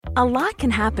A lot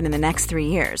can happen in the next 3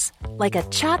 years. Like a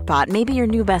chatbot may be your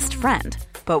new best friend.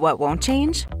 But what won't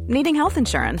change? Needing health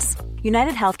insurance.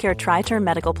 United Healthcare Tri-Term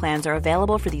Medical Plans are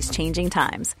available for these changing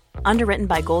times. Underwritten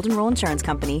by Golden Rule Insurance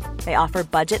Company, they offer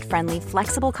budget-friendly,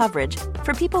 flexible coverage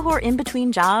for people who are in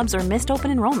between jobs or missed open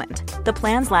enrollment. The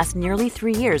plans last nearly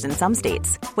 3 years in some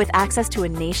states, with access to a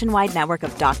nationwide network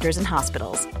of doctors and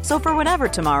hospitals. So for whatever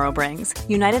tomorrow brings,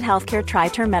 United Healthcare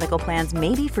Tri-Term Medical Plans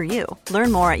may be for you.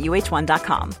 Learn more at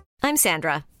uh1.com. I'm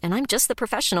Sandra, and I'm just the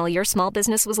professional your small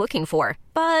business was looking for.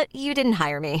 But you didn't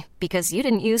hire me because you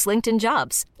didn't use LinkedIn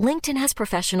Jobs. LinkedIn has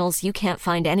professionals you can't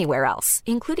find anywhere else,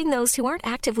 including those who aren't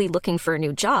actively looking for a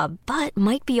new job, but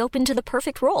might be open to the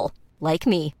perfect role, like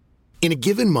me. In a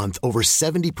given month, over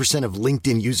 70% of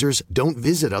LinkedIn users don't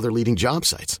visit other leading job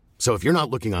sites. So if you're not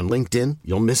looking on LinkedIn,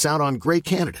 you'll miss out on great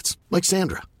candidates like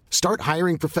Sandra. Start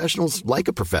hiring professionals like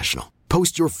a professional.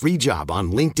 Post your free job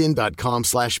on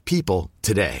linkedin.com/people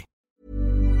today.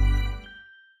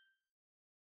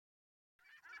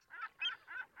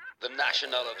 The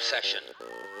National Obsession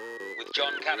with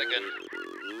John Cadogan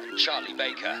and Charlie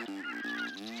Baker.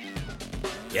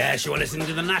 Yes, you are listening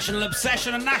to the National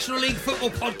Obsession, a National League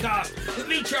football podcast with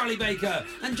me, Charlie Baker,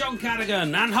 and John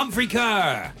Cadogan and Humphrey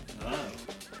Kerr.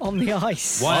 On the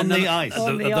ice. On the ice.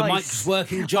 The mic's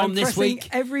working, John, I'm this pressing week.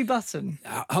 every button.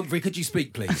 Humphrey, could you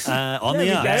speak, please? On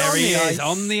the ice. There he On the is. ice.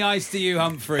 On the ice to you,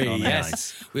 Humphrey. On the Yes.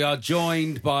 ice. We are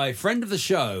joined by friend of the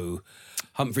show,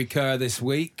 Humphrey Kerr, this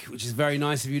week, which is very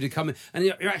nice of you to come in. And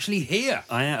you're actually here.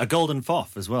 I am a golden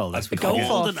foff as well. A Golf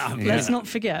golden off. up. Let's not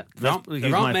forget. There aren't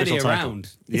many around.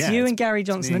 It's you and Gary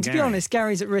Johnson. And to be honest,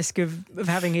 Gary's at risk of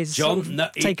having his John, sort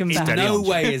of taken back. in no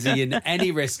way is he in any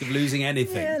risk of losing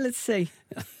anything. Yeah, let's see.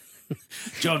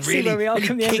 John See where we are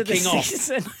come the end of the kicking off.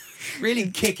 season. Really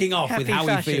kicking off with Happy how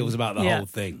fashion. he feels about the whole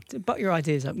thing. Butt your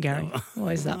ideas up, Gary.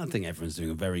 Why is that? I think everyone's doing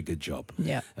a very good job.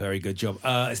 Yeah. A very good job.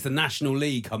 It's the National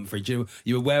League, Humphrey.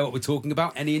 You aware what we're talking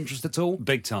about? Any interest at all?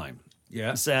 Big time.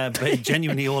 Yeah. It's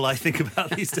genuinely all I think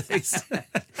about these days.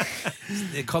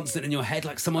 They're constant in your head,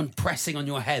 like someone pressing on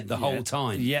your head the whole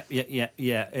time. Yeah.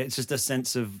 It's just a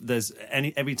sense of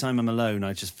every time I'm alone,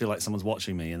 I just feel like someone's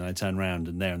watching me, and I turn around,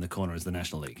 and there in the corner is the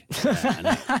National League.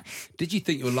 Did you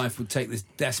think your life would take this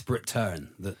desperate turn?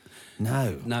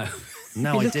 No, You're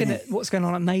I looking didn't. at what's going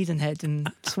on at Maidenhead and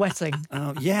sweating.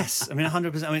 Oh yes, I mean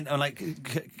 100%. I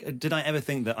mean, did I ever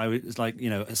think that I was like,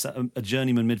 a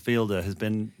journeyman midfielder has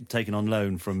been taken on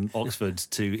loan from Oxford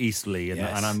to Eastleigh, and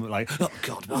I'm like, oh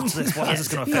God, what's this? How is this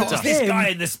going to affect us? This guy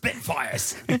in the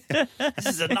Spitfires. This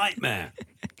is a nightmare.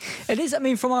 It is. I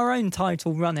mean, from our own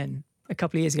title running a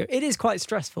couple of years ago, it is quite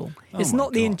strstressful. It's my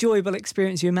not the God. enjoyable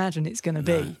experience you imagine it's going to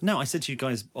be. No, I said to you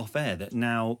guys off air that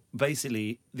now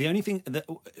basically the only thing that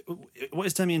what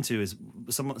it's turned me into is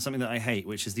something that I hate,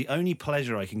 which is the only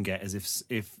pleasure I can get is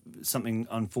if something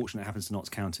unfortunate happens to Notts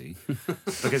County,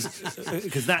 because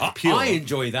that's pure. I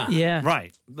enjoy that. Yeah.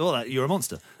 Right. Well, you're a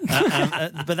monster.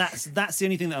 But that's the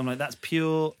only thing that I'm like, that's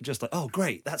pure, just like, oh,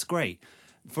 great, that's great.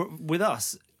 With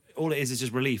us, all it is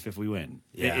just relief if we win.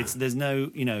 Yeah. There's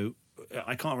no,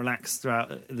 I can't relax throughout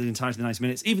the entirety of the 90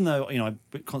 minutes, even though, I'm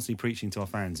constantly preaching to our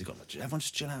fans. You've got everyone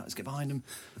just chill out, let's get behind them,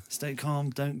 stay calm,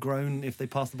 don't groan if they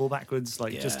pass the ball backwards,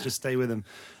 just stay with them.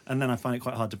 And then I find it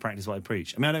quite hard to practice what I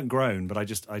preach. I mean, I don't groan, but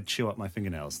I chew up my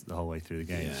fingernails the whole way through the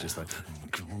game. Yeah. It's just like,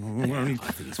 we're only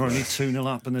 2-0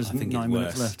 up and there's 9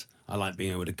 minutes left. I like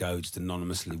being able to go just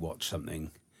anonymously watch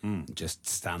something. Just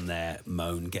stand there,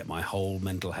 moan, get my whole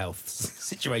mental health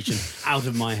situation out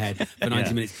of my head for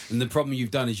 90 minutes. And the problem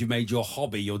you've done is you've made your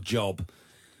hobby your job.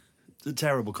 It's a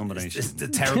terrible combination. It's a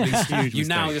terribly Huge You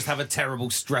now mistake. just have a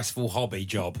terrible, stressful hobby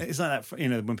job. It's like that,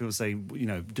 when people say,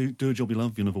 do a job you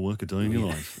love, you'll never work a day in your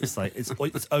life. It's like,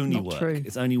 it's only Not work. true.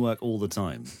 It's only work all the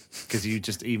time. Because you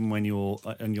just, even when you're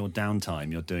in your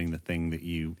downtime, you're doing the thing that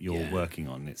you're working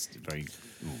on. It's very,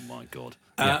 oh my God.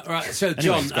 Right, so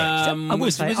John, I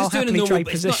will say, I'll doing a happily normal. trade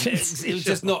positions. It's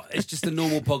just a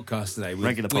normal podcast today.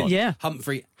 Regular pod. Yeah.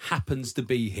 Humphrey happens to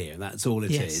be here. That's all it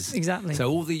is. Yes, exactly.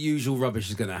 So all the usual rubbish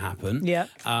is going to happen. Yeah.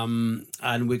 And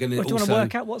we're going to. Do you want to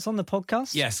work out what's on the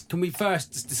podcast? Yes. Can we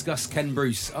first discuss Ken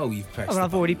Bruce? Oh, you've pressed.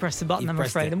 I've already pressed the button, You've I'm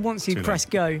pressed afraid. it. And once you Too press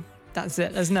go, that's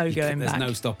it. There's no going There's back.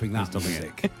 no stopping that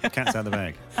music. Cat's out of the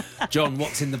bag. John,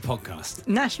 what's in the podcast?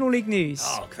 National League news.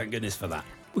 Oh, thank goodness for that.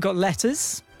 We've got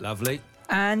letters. Lovely.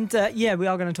 And we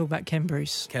are going to talk about Ken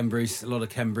Bruce. Ken Bruce, a lot of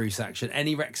Ken Bruce action.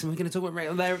 Any Wrexham? We're going to talk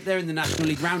about they're in the National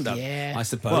League roundup, Yeah. I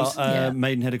suppose. Yeah.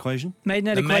 Maidenhead equation.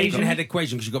 Maidenhead the equation. Maidenhead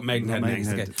equation, because you've got Maidenhead next.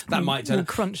 Maidenhead. Okay. That might turn We'll up.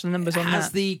 crunch the numbers on Has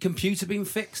that. the computer been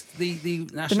fixed? The The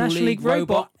National National League League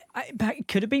robot. It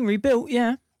could have been rebuilt,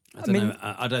 yeah.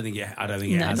 I don't think it has. not For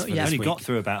yet. this Only week. got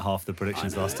through about half the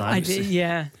predictions last time. I did,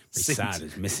 yeah. It's sad.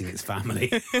 It's missing its family.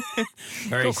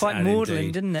 Very Got quite sad maudlin,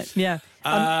 indeed. didn't it? Yeah.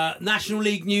 National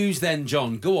League news then,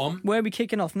 John. Go on. Where are we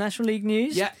kicking off? National League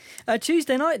news? Yeah.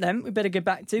 Tuesday night then, we better go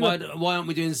back to. Why aren't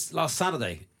we doing last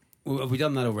Saturday? Have we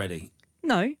done that already?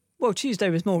 No. Well, Tuesday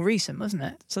was more recent, wasn't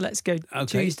it? So let's go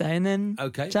Tuesday and then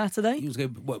Saturday. You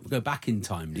go back in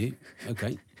time, do you?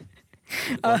 Okay.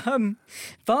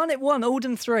 Barnet 1,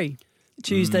 Oldham 3,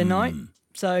 Tuesday night.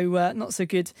 So not so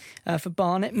good for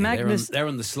Barnet. Magnus, they're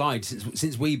on the slide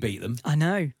since we beat them. I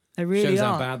know they really Shows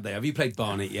are. how bad they are. Have you played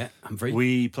Barnet yet, Humphrey?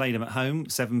 We played them at home,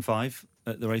 7-5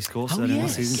 at the racecourse Oh, earlier in the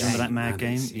yes. season. Remember that mad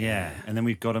game? Madness, Yeah. And then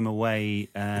we've got them away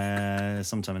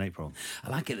sometime in April. I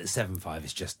like it that 7-5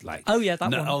 is just like... Oh, yeah, that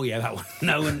no, one. Oh, yeah, that one.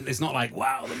 No, and it's not like,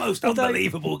 wow, the most Although,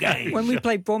 unbelievable game. When we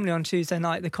played Bromley on Tuesday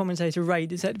night, the commentator Ray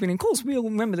said to me, of course, we all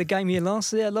remember the game here last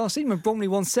season when Bromley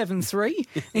won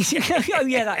 7-3. Oh,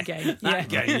 yeah, that game. That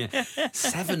game, yeah.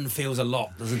 7 feels a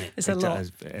lot, doesn't it? It's a lot.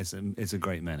 It's a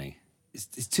great many.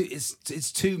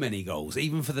 It's too many goals,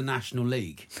 even for the National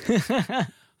League.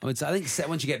 I think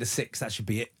once you get to 6, that should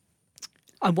be it.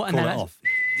 And Call it off.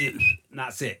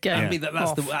 That's it. Get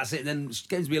That's it. Then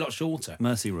games will be a lot shorter.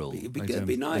 Mercy rule. It'd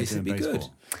be nice. It'd be good.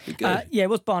 Yeah, it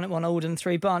was Barnet 1, Oldham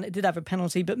 3. Barnet did have a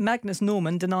penalty, but Magnus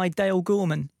Norman denied Dale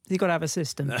Gorman. You've got to have a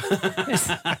system.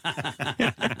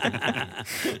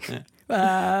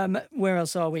 Where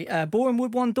else are we? Boreham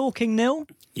Wood 1, Dorking 0.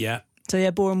 Yeah. So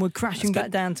yeah, Boreham Wood crashing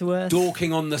back down to earth.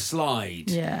 Dorking on the slide.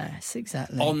 Yes,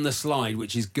 exactly. On the slide,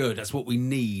 which is good. That's what we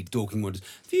need, Dorking Wood.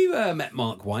 Have you met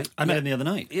Mark White? I met him the other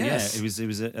night. Yes. Yeah, it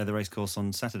was at the racecourse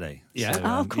on Saturday. Yeah. So,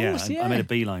 of course, I made a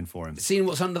beeline for him. Seen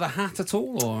what's under the hat at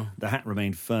all, or The hat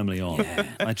remained firmly on.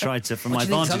 I tried to, from What my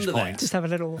do you think's vantage under point. Just have a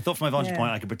little. I thought from my vantage Yeah.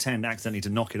 point I could pretend accidentally to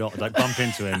knock it off, like bump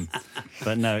into him,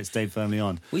 but no, it stayed firmly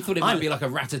on. we thought it might be like a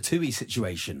Ratatouille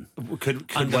situation.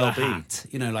 Could Under well the be. hat,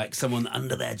 like someone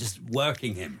under there just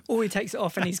working him. Or he takes it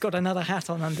off and he's got another hat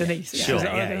on underneath. Sure. Is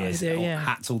that what yeah, I yeah, do? Yeah.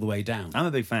 hats all the way down. I'm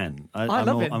a big fan. I I'm love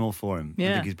all, him. I'm all for him. I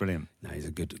Yeah. think he's brilliant. No, he's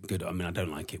a good. I mean, I don't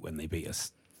like it when they beat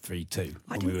us 3-2.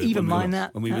 I didn't even mind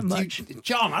that much.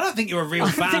 John, I don't think you're a real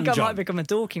I fan. think I John. might become a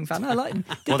Dorking fan. I like them.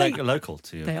 Well, they're local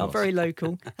to you. They of are course. very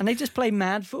local, and they just play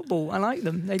mad football. I like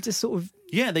them. They just sort of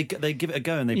Yeah, they give it a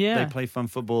go and they Yeah. play fun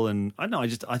football. And I know,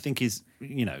 I think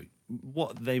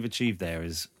what they've achieved there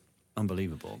is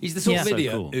unbelievable. He's the sort of So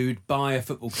idiot cool. who'd buy a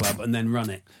football club and then run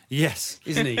it, Yes.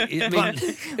 isn't he? I mean, But-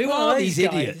 who Well, are these these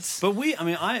guys. idiots? But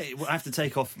I have to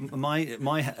take off my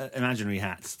imaginary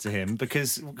hat to him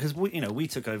because we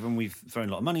took over and we've thrown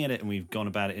a lot of money at it and we've gone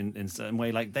about it in a certain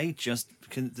way. Like they've just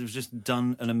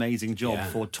done an amazing job Yeah.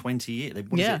 for 20 years.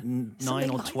 What Yeah. is it, 9 Something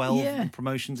or like- 12 yeah.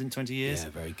 promotions in 20 years? Yeah,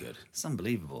 very good. It's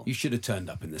unbelievable. You should have turned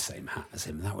up in the same hat as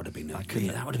him. That would have been that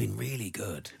would have been really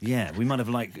good. Yeah, we might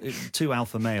have two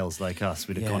alpha males like us.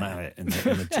 We'd have gone at it, and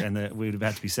we would have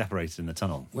had to be separated in the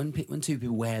tunnel. When two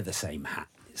people wear the same hat,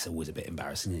 it's always a bit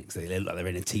embarrassing because they look like they're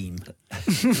in a team.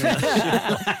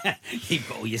 You've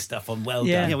got all your stuff on. Well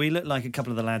Yeah. done. Yeah, we look like a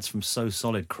couple of the lads from So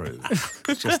Solid crew.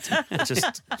 just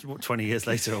 20 years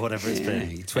later or whatever it's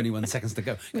been. Yeah, 21 seconds to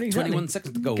go. Exactly. 21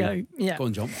 seconds to go. Yeah. Go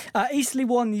on, John. Eastleigh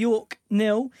 1, York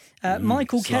 0.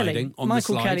 Michael sliding Kelly. on the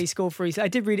Michael slide. Kelly scored for Eastleigh. I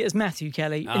did read it as Matthew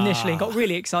Kelly initially and got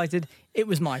really excited. It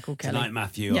was Michael Kelly. Tonight,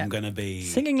 Matthew, Yeah. I'm going to be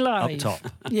Singing live. Up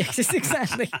top. Yes,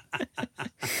 exactly.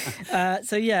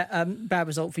 Bad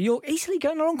result for York. Eastleigh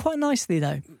going along quite nicely,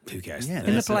 though. Who cares? Yeah, In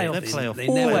the they're playoffs. playoff. They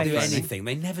never do Always. anything.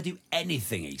 They never do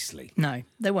anything, Eastleigh. No,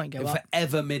 they won't go They're up.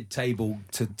 forever mid-table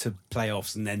to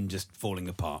playoffs and then just falling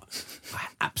apart. I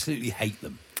absolutely hate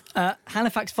them.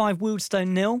 Halifax 5,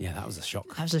 Wealdstone 0. Yeah, that was a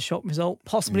shock. That was a shock result.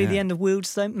 Possibly the end of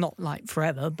Wealdstone. Not like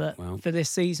forever, but for this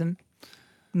season,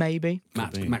 maybe.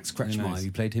 Max Who Kretschmar, knows? have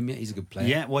you played him yet? He's a good player.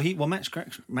 Yeah, Match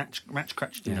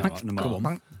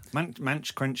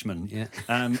Crenchman.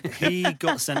 Yeah. He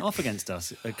got sent off against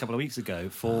us a couple of weeks ago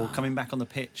for coming back on the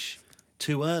pitch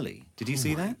too early. Did you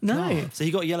see that? No. So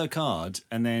he got a yellow card,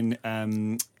 and then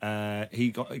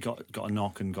he got a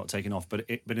knock and got taken off. But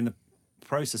in the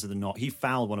process of the knock, he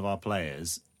fouled one of our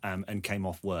players and came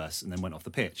off worse, and then went off the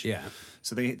pitch. Yeah.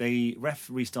 So the ref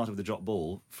restarted with a drop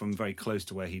ball from very close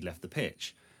to where he left the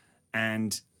pitch,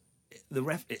 and the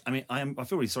ref. I mean, I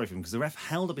feel really sorry for him because the ref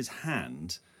held up his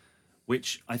hand,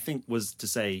 which I think was to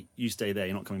say, "You stay there.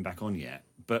 You're not coming back on yet."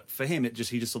 But for him, he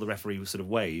just saw the referee sort of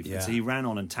wave, and so he ran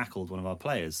on and tackled one of our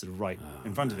players sort of right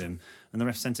in front of him. and the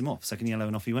ref sent him off. Second yellow,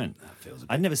 and off he went. Feels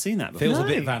I'd never seen that before. Feels a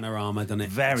bit Vanarama, doesn't it?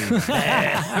 Very.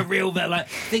 A real bit like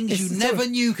things you never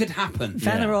knew could happen.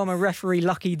 Vanarama referee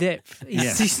lucky dip.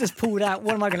 He's just pulled out.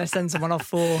 What am I going to send someone off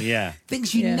for? Yeah.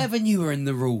 Things you never knew were in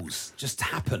the rules just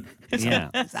happen. Yeah.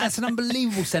 That's an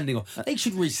unbelievable sending off. They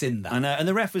should rescind that. I know, and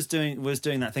the ref was doing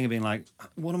that thing of being like,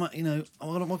 "What am I?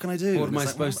 What can I do? What am I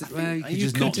It's supposed to? Well, you could you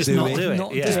just could not just do not it. do it.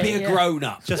 Not Yeah. do Just it. be a grown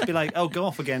up. Just be like, oh, go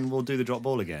off again. We'll do the drop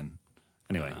ball again.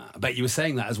 Anyway, I bet you were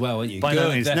saying that as well, weren't you? By no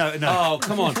means. No. Oh,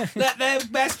 come on. Let their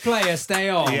best player stay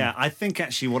on. yeah, I think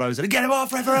actually what I was get him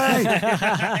off, referee.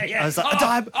 I was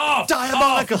like, Off!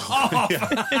 diabolical, Off!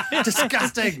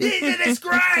 disgusting. It's a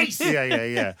disgrace!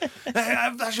 Yeah.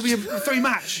 That should be a 3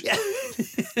 match.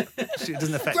 It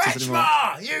doesn't affect us anymore.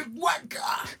 Kretschmar, you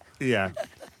wanker! Yeah.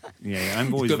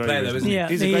 I'm always Good very player, though, isn't he? Yeah,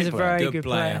 He's a he great is a player. very good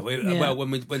player. player. Well,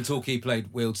 when Torquay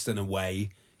played Wealdstone away,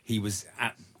 he was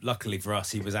luckily for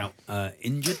us, he was out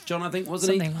injured, John, I think,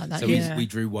 wasn't Something he? like that, So yeah. we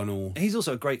drew 1-1. He's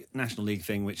also a great National League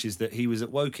thing, which is that he was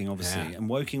at Woking, obviously, Yeah. and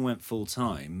Woking went full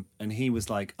time, and he was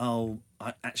like, "Oh,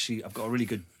 I've got a really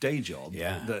good day job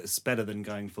that's better than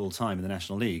going full time in the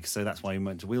National League." So that's why he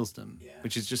went to Wealdstone,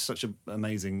 which is just such an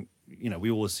amazing.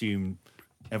 We all assume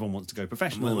everyone wants to go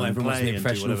professional. Well, and everyone wants to play be a and do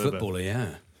professional whatever, but footballer,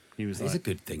 yeah. He was It's like, a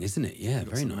good thing, isn't it? Yeah,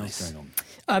 very something else nice. going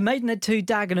on. Maidenhead 2,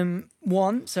 Dagenham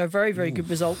 1. So a very, very good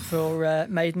result for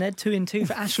Maidenhead. 2-2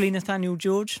 for Ashley Nathaniel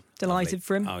George. Delighted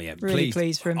for him. Oh, yeah. Really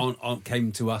pleased for him.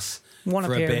 Came to us One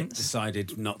for a bit, appearance.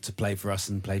 decided not to play for us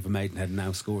and play for Maidenhead, and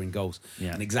now scoring goals.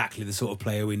 Yeah. And exactly the sort of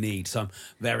player we need. So I'm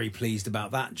very pleased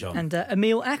about that, John. And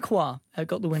Emile Aqua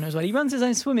got the winner as well. He runs his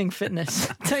own swimming fitness.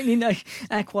 Don't you know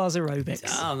Aqua's aerobics?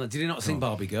 Oh, did he not sing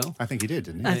Barbie Girl? I think he did,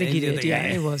 didn't he? I think he he did, did, yeah,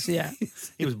 yeah. it was, yeah.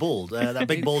 He was bald. That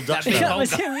big bald Dutch big fella. bald-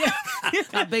 That was him, yeah.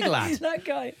 That big lad. That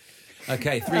guy.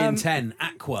 Okay, 3 and 10,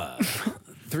 Aqua.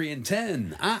 3 and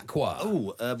 10, Aqua.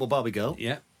 Oh, well, Barbie girl.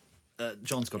 Yeah.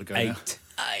 John's got to go now.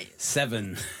 8,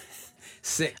 7,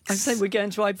 6. I said we're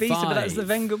going to Ibiza, but that's the 5,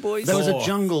 Venga boys. There was a 4,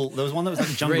 jungle. There was one that was like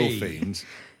jungle 3, themed.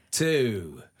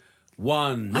 2,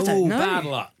 1. I don't know. Bad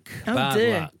luck. Oh, Bad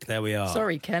dear. luck. There we are.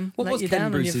 Sorry, Ken. What Let was you Ken down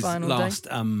on your Bruce's final last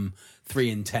day. 3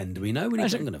 and 10? Do we know? I'm going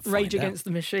to find Rage out. Against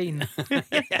the Machine.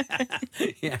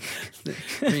 Yeah.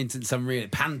 3 and 10, some really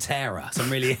Pantera, some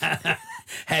really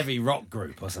heavy rock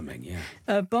group or something.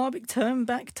 Yeah. Barbic turn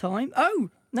back time. Oh,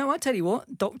 no, I tell you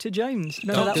what. Dr. Jones.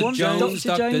 Remember that one? Dr.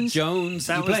 Jones.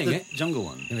 That You was playing the it? jungle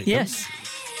one. Here it Yes.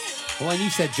 comes. Well, when you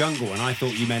said jungle, and I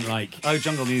thought you meant like. Oh,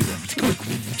 jungle music.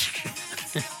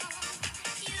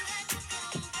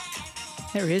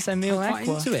 Here he is, Emile Quite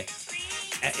Aqua. into it.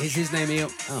 Is his name Eel?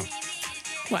 Oh.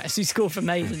 Well, so he scored for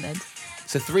Maidenhead.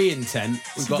 So 3 and 10.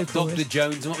 We've got Typical. Dr.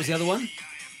 Jones, and what was the other one?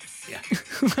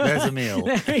 There's a meal.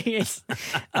 There he is.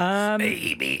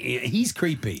 Baby. He's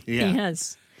creepy. He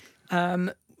has.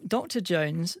 Dr.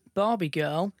 Jones, Barbie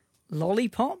Girl,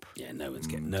 Lollipop. Yeah, no one's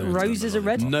getting Roses are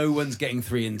red. No one's getting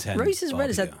 3 and 10. Roses Red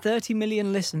has Barbie had Girl. 30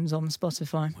 million listens on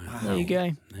Spotify. There you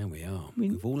go. There we are.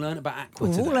 We've all learned about Aqua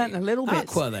We've all today. learnt a little bit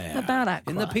Aqua there. about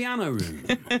Aqua. In the piano room.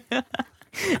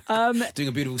 Doing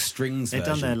a beautiful strings They've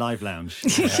version. done their live lounge.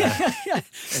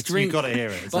 String. You've got to hear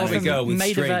it. It's Barbie like- Girl with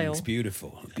Maida strings. Vale.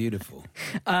 Beautiful. Beautiful.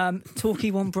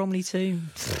 Torquay 1, Bromley 2.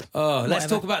 Oh, let's Whatever.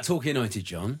 talk about Torquay United,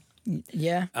 John.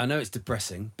 Yeah. I know it's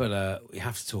depressing, but we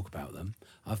have to talk about them.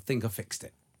 I think I fixed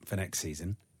it for next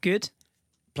season. Good.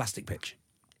 Plastic pitch.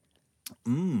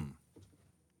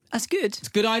 That's good. It's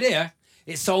a good idea.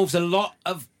 It solves a lot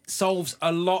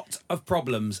of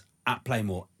problems at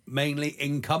Playmore. Mainly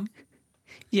income.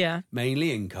 Yeah.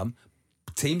 Mainly income.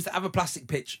 Teams that have a plastic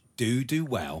pitch do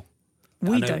well.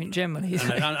 We I know- don't generally.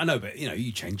 I know, but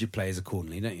you change your players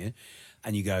accordingly, don't you?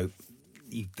 And you go,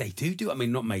 they do. I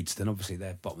mean, not Maidstone, obviously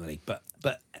they're bottom of the league, but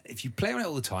if you play on it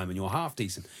all the time and you're half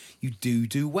decent, you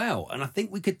do well. And I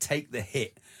think we could take the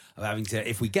hit of having to,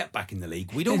 if we get back in the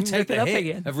league, we don't Rip take it the up hit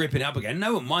again. of ripping it up again.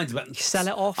 No one minds about Sell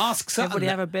it off. Ask Sutton. Everybody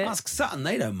have a bit. Ask Sutton.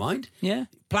 They don't mind. Yeah.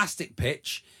 Plastic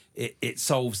pitch. It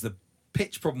solves the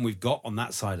pitch problem we've got on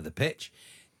that side of the pitch.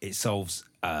 It solves.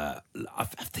 I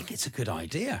think it's a good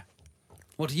idea.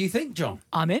 What do you think, John?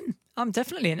 I'm in. I'm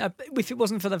definitely in. If it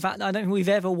wasn't for the fact that I don't think we've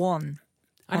ever won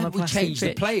on a And we plastic change the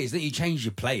pitch. players. That you change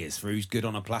your players for who's good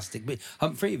on a plastic pitch.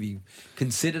 Humphrey, have you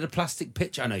considered a plastic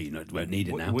pitch? I know you won't need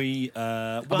it now.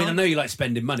 I I know you like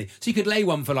spending money, so you could lay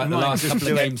one for like the Might last just couple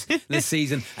do of it. games this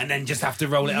season, and then just have to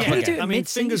roll it up Yeah, we again. do it I mean,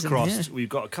 mid-season, fingers crossed. yeah. We've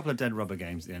got a couple of dead rubber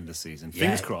games at the end of the season. Yeah.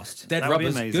 Fingers crossed. Dead That would be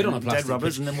rubbers, amazing. good on a plastic Dead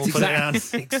rubbers, pitch. and then we'll put it down.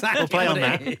 Exactly We'll play on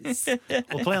what that. it is.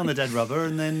 We'll play on the dead rubber,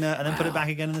 and then put it back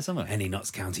again in the summer. Any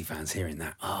Notts County fans hearing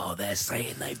that? Oh, they're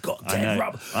saying they've got I dead know.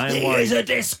 rubber. I am It worried. is a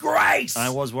disgrace. I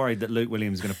was worried that Luke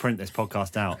Williams is going to print this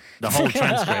podcast out, the whole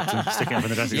transcript, and stick it up in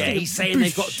the dressing room. Yeah, he's saying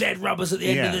they've got dead rubbers at the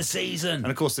end of the season. And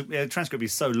of course, the transcript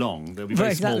is so long, there'll be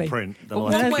very small print.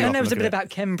 And there was a bit about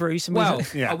Ken Bruce. And well,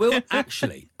 I will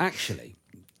actually,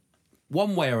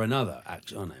 one way or another,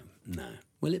 no.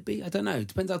 Will it be? I don't know. It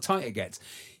depends how tight it gets.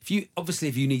 If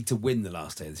you need to win the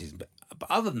last day of the season, but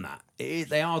other than that,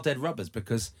 they are dead rubbers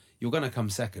because you're going to come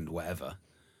second, whatever.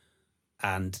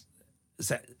 And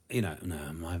no,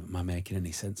 am I making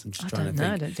any sense? I'm just trying to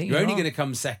think. I don't think you're only going to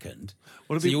come second.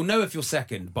 You'll know if you're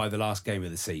second by the last game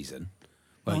of the season.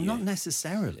 Well, not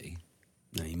necessarily.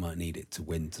 No, you might need it to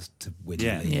win the league.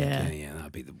 Yeah,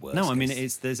 that'd be the worst. No, I mean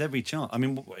there's every chance. I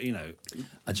mean, do you know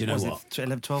what?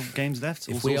 12 games left.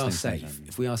 If we are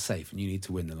safe, and you need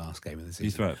to win the last game of the season,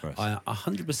 you throw it for us.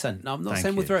 100%. No, I'm not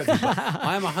saying we'll throw it for you, but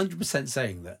I am 100%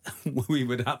 saying that we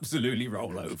would absolutely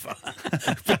roll over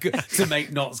to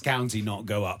make Notts County not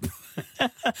go up.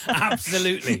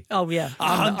 Absolutely. Oh yeah,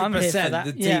 100%. I'm here for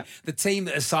that. The team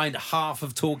that has signed half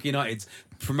of Torquay United's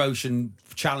promotion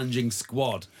challenging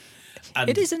squad. And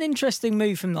it is an interesting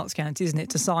move from Notts County, isn't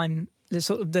it, to sign the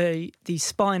sort of the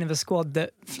spine of a squad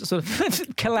that sort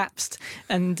of collapsed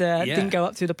and didn't go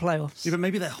up through the playoffs. Yeah, but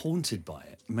maybe they're haunted by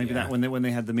it. Maybe that when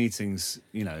they had the meetings,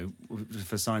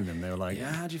 for signing them, they were like,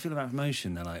 "How do you feel about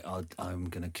promotion?" They're like, "I'm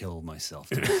going to kill myself.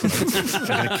 I'm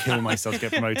going to kill myself to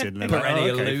get promoted." And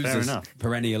perennial like, losers, fair enough.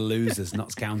 Perennial losers,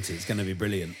 Notts County. It's going to be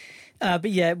brilliant.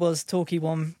 But yeah, it was Torquay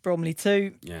 1, Bromley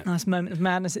 2. Yeah. Nice moment of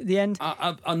madness at the end.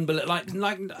 Unbelievable.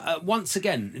 Once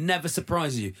again, it never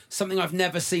surprises you. Something I've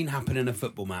never seen happen in a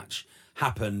football match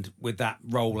happened with that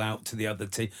rollout to the other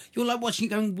team. You're like watching it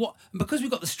going, what? And because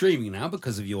we've got the streaming now,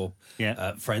 because of your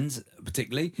friends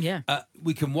particularly,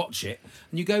 we can watch it.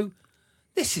 And you go,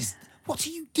 what are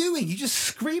you doing? You're just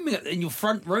screaming in your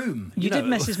front room. You did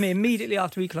message me immediately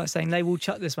after we equalised saying they will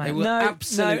chuck this one. No,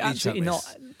 absolutely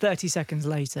not. 30 seconds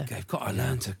later. They've got to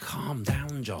learn to calm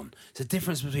down, John. There's a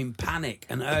difference between panic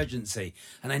and urgency,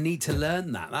 and they need to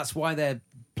learn that. That's why they're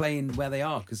playing where they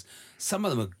are, because some of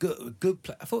them are good.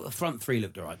 I thought the front three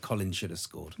looked all right. Collins should have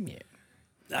scored. Yeah.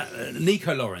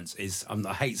 Nico Lawrence is.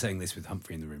 I hate saying this with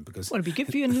Humphrey in the room because it'd be good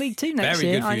for you in League Two next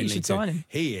very year. Good for I you think you should sign him.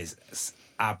 He is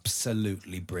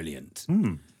absolutely brilliant.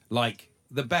 Like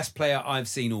the best player I've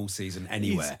seen all season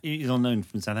anywhere. He's on loan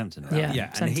from Southampton, right?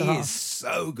 Yeah, and he is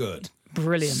so good.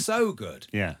 Brilliant. So good.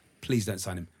 Yeah. Please don't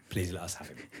sign him. Please let us have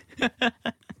him.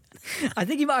 I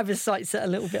think he might have his sights set a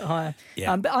little bit higher.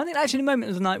 Yeah. But I think actually the moment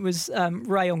of the night was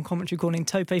Ray on commentary calling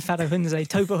Tope Fado Hunze,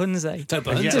 Topa Hunze.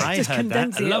 Topa Hunze. Yeah, just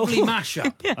condensing it. A lovely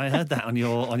mashup. I heard that on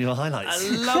your highlights.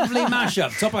 A lovely mashup.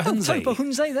 Topa Hunze. Topa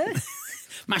Hunze there.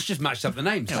 Mash just matched up the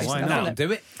names. Yeah, why not? not?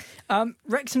 Do it.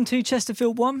 Wrexham 2,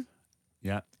 Chesterfield 1.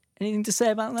 Yeah. Anything to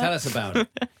say about that? Tell us about it.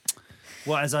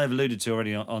 Well, as I've alluded to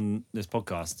already on this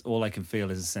podcast, all I can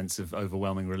feel is a sense of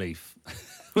overwhelming relief,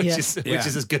 which is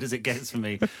as good as it gets for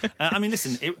me. I mean,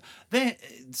 listen, they're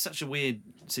such a weird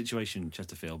situation,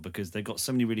 Chesterfield, because they've got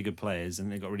so many really good players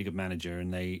and they've got a really good manager,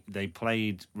 and they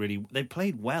played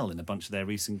well in a bunch of their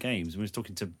recent games. We were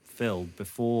talking to Phil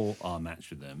before our match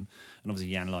with them, and obviously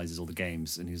he analyses all the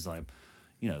games, and he's like,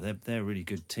 they're a really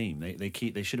good team.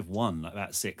 They should have won like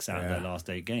about 6 out of their last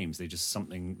 8 games.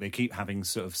 They keep having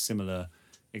sort of similar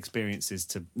experiences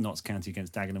to Notts County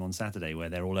against Dagenham on Saturday, where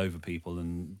they're all over people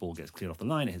and the ball gets cleared off the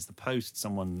line, it hits the post,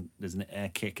 there's an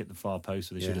air kick at the far post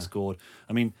where they should have scored.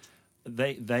 I mean,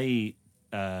 they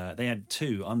had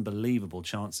 2 unbelievable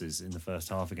chances in the first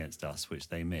half against us, which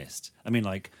they missed. I mean,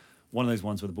 like one of those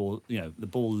ones where the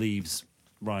ball leaves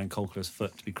Ryan Colclear's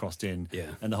foot to be crossed in,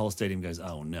 and the whole stadium goes,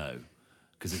 "Oh no."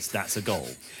 Because that's a goal.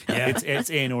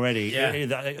 It's in already. Yeah.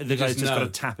 The guy's just got to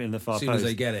tap it in the far post. As soon as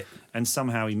they get it. And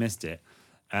somehow he missed it.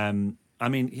 I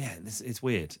mean, it's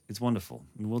weird. It's wonderful.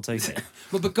 And we'll take it.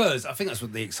 Well, because I think that's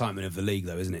what the excitement of the league,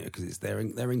 though, isn't it? Because they're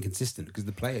inconsistent, because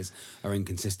the players are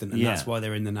inconsistent, and that's why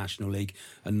they're in the National League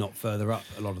and not further up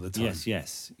a lot of the time.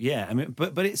 Yes. Yeah, I mean,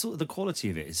 but it's the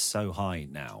quality of it is so high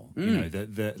now.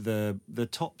 The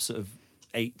top sort of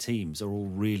 8 teams are all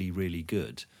really, really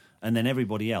good. And then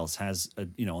everybody else has,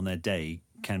 on their day,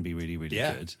 can be really, really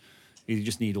good. You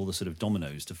just need all the sort of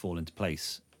dominoes to fall into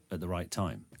place at the right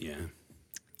time.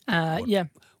 Yeah.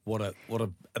 What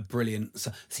a brilliant...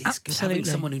 See, it's good having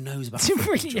someone who knows about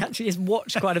football. Really, actually, has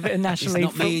watched quite a bit of National League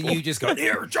football. It's not me and you just going,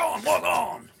 "Here, John, log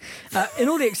on." In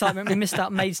all the excitement, we missed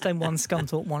out Maidstone 1,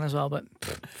 Scunthorpe 1 as well, but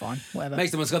fine, whatever.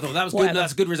 Maidstone 1, Scunthorpe. That was good.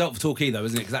 That's a good result for Torquay, though,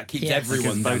 isn't it? Because that keeps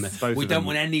everyone down there. We don't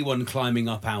want anyone climbing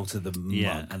up out of the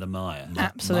mud. And the mire.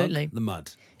 Absolutely. The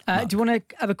mud. Do you want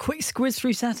to have a quick squiz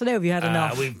through Saturday, or have you had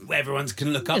enough? Everyone's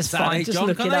can look up it's Saturday, fine. Just John,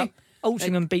 look can't it they? up.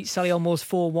 Altrincham beat Solihull Moors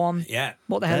 4-1. Yeah.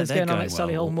 What the hell They're is going on going at well,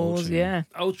 Solihull Moors? Altrincham. Yeah.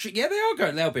 Yeah, they are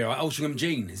going. They'll be all right. Altrincham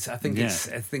Jean. I think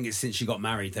it's since she got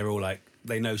married, they're all like,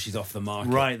 they know she's off the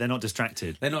market. Right, they're not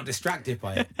distracted. They're not distracted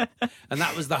by it. And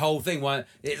that was the whole thing. Why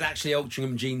it's actually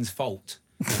Altrincham Jean's fault.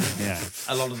 Yeah.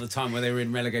 A lot of the time when they were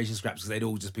in relegation scraps because they'd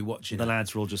all just be watching. The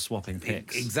lads were all just swapping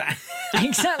pics. Exactly.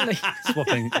 Exactly.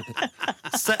 Swapping.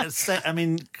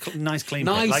 Nice clean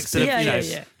Nice pic. Like, sort of, pic. you know,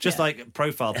 Yeah. just like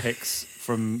profile pics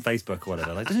from Facebook or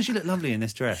whatever. Like, doesn't she look lovely in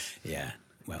this dress? Yeah.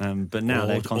 Well, But now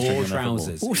they're concentrating on their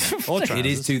football. trousers. Or trousers. It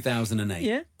is 2008.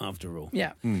 Yeah. After all.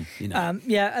 Yeah. You know.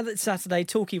 Saturday,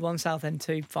 Torquay 1, Southend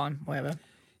 2. Fine, whatever.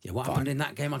 Yeah, what happened in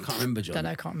that game? I can't remember, John. Don't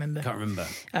know, can't remember. Can't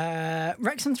remember.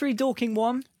 Wrexham 3, Dorking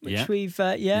 1, which Yeah. we've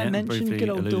mentioned. briefly Good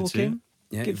old alluded to. Dorking.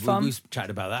 Yeah, Good fun. We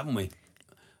chatted about that, haven't we?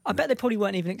 I bet they probably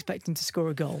weren't even expecting to score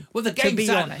a goal. Well, the to game be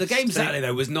honest. the game Saturday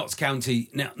though was Notts County.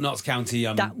 That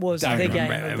was Down the in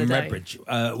game of the day.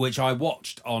 Redbridge, which I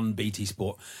watched on BT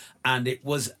Sport, and it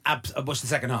was. I watched the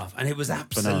second half, and it was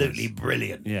absolutely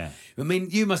brilliant. Yeah. I mean,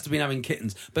 you must have been having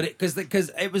kittens, but because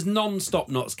it was non-stop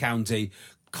Notts County,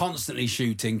 constantly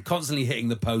shooting, constantly hitting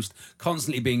the post,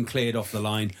 constantly being cleared off the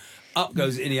line. Up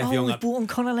goes Ineff Young. They brought on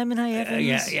Conor Lemonade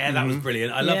Evans. Yeah, that was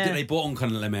brilliant. I loved Yeah. it. They bought on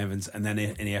Conor Lemonade Evans, and then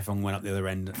Ineff Young went up the other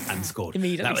end and scored.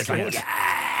 Immediately that was scored. like,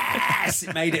 yes!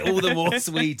 It made it all the more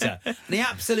sweeter. And he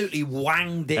absolutely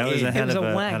wanged it That was in. a hell was of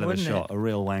a a, wang, hell of a wasn't shot. it? A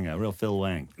real wanger, a real Phil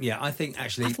Wang. Yeah, I think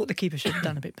actually, I thought the keeper should have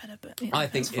done a bit better, but yeah, I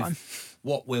think that's fine. if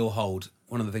what will hold,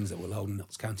 one of the things that will hold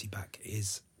Notts County back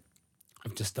is.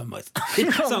 I've just done my.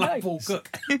 I sound like Paul Cook.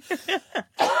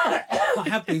 I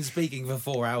have been speaking for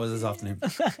 4 hours this afternoon.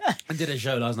 I did a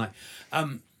show last night.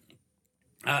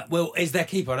 Well, is their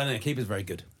keeper? I don't know. Their keeper's very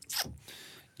good.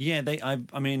 Yeah,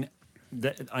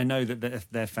 I know that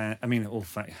they're fan. I mean,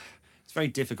 it's very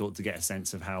difficult to get a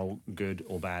sense of how good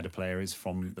or bad a player is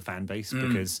from the fan base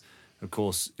because, of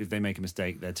course, if they make a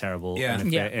mistake, they're terrible. Yeah.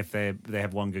 And Yeah. if they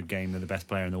have one good game, they're the best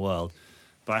player in the world.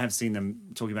 But I have seen them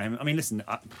talking about him. I mean, listen,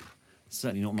 it's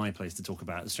certainly not my place to talk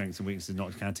about the strengths and weaknesses of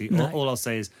Notts County. No. All I'll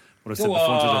say is what I said Go before.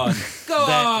 on. Go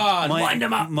on. Wind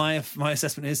them up. My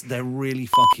assessment is they're really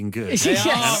fucking good. They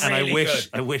are and really good.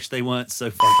 I wish they weren't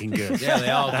so fucking good. Yeah, they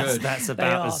are good. That's They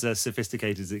about are. as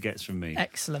sophisticated as it gets from me.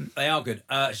 Excellent. They are good.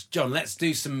 John, let's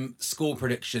do some score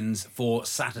predictions for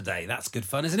Saturday. That's good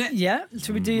fun, isn't it? Yeah,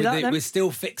 should we do that then? We're still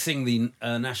fixing the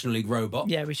National League robot.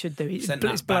 Yeah, we should do. It's Sent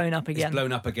that blown back. up again. It's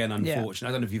blown up again, Yeah. unfortunately.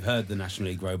 I don't know if you've heard the National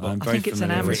League robot. I'm I very think it's an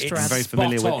familiar with Amstrad. I'm very Spot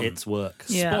familiar on. with its work.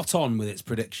 Yeah. Spot on with its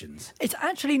predictions. It's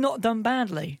actually not done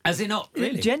badly. Has it not?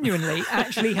 Really? It genuinely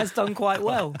actually has done quite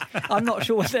well. I'm not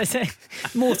sure whether there's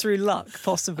more through luck,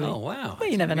 possibly. Oh, wow. Well,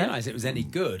 you never I didn't know. realise it was any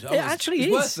good. Oh, It actually it's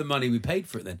is. worth the money we paid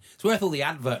for it then. It's worth all the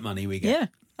advert money we get. Yeah,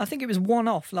 I think it was one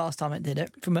off last time it did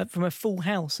it from a full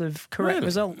house of correct Really?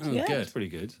 results. Yeah, good. It's pretty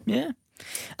good. yeah.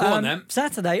 Go on then.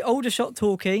 Saturday, Aldershot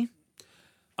Torquay.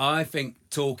 I think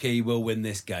Torquay will win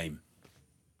this game.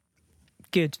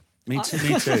 Good. Me too.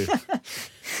 Me too.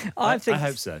 I think I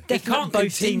hope so. It definitely can't both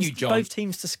continue, teams, John. Both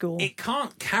teams to score. It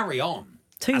can't carry on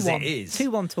 2-1. as it is.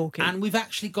 2-1 Torquay. And we've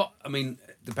actually got, I mean,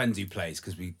 depends who plays,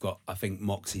 because we've got, I think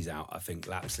Moxie's out, I think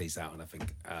Lapsley's out, and I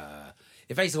think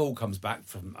if Asa Hall comes back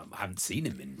from, I haven't seen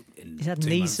him in He's had 2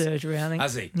 knee months. surgery, I think.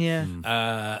 Has he?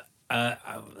 Yeah.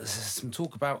 There's some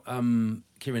talk about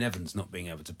Kieran Evans not being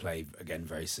able to play again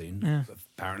very soon,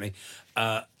 apparently.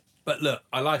 But look,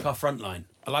 I like our front line.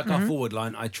 I like our forward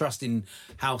line. I trust in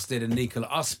Halstead and Nicola.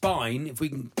 Our spine, if we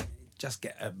can just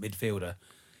get a midfielder.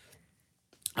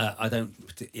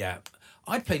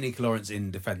 I'd play Nico Lawrence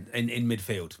in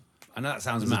midfield. I know that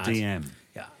sounds As a mad. DM.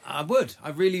 Yeah, I would. I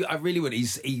really would.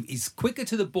 He's quicker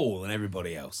to the ball than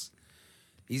everybody else.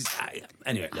 He's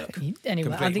anyway. Look.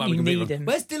 Anyway, I Complete- think might you be completely need wrong. him.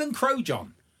 Where's Dylan Crowe,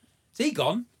 John? Is he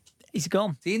gone? He's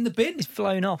gone. Is he in the bin? He's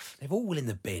flown off. They've all in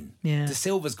the bin. Yeah. De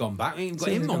Silva's gone back. We haven't got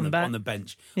Silva's him gone back. on the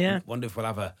bench. Yeah. Wonder if we'll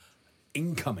have a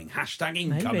incoming,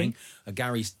 a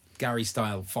Gary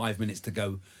style 5 minutes to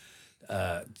go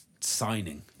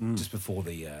signing just before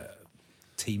the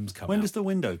teams come When out. does the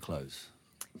window close?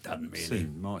 Doesn't really.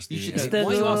 Soon, March the You should year. know.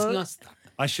 Why are you asking us that?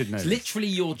 I should know. It's this. literally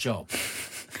your job.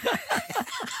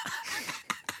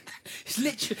 It's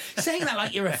literally saying that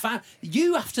like you're a fan.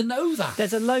 You have to know that.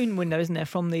 There's a loan window, isn't there,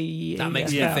 from the That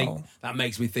makes me EFL? think. That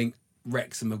makes me think.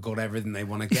 Wrexham have got everything they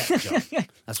want to get, John.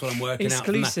 That's what I'm working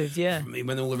Exclusive, out. yeah.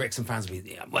 When all the Wrexham fans will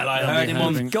be, well, I They'll heard be him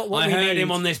on. having- Got what I we heard need.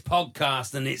 him on this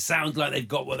podcast, and it sounds like they've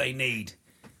got what they need.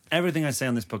 Everything I say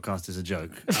on this podcast is a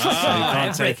joke. So you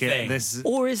can't take everything. it. This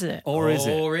Or is it? or is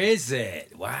it? Or is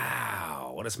it?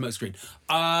 Wow, what a smokescreen.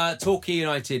 Torquay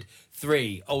United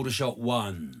 3, Aldershot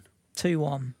 1.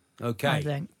 2-1. Okay. I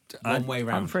think. One way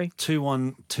round. Humphrey.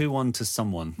 2-1 to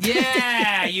someone.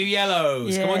 Yeah, you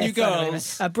yellows. Come on, you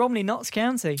girls. Bromley, Notts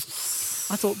County.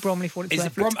 I thought Bromley thought it Is was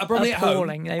it Bromley at home?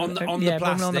 appalling. On the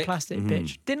Bromley on the plastic? plastic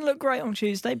pitch. Didn't look great on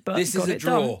Tuesday, but This got is a it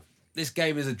draw. done. This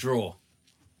game is a draw.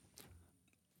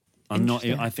 I'm not.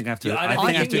 I think I have to. Yeah, I think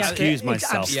I have to excuse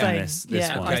myself abstain. from this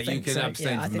Yeah, one. I Okay, think you can so.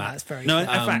 abstain I from think that. that's very No, in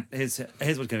good. fact, here's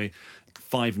what's going to be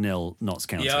 5-0 Notts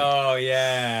County. Oh,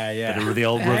 yeah. The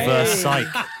old reverse psych.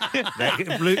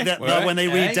 When they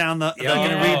read down the, they're going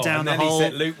to read down the whole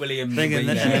Luke Williams thing, and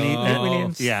read then it. Luke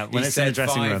Williams. yeah, when He it's in the said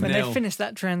dressing room. 5-0. When they 0. finish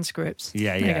that transcript,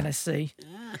 Yeah, they're yeah. going to see.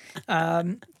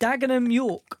 Dagenham,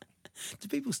 York. Do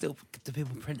people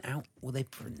print out? Will they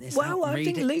print this Well, out? and I read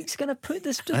think it? Luke's going to put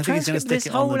this I think he's going to transcript of this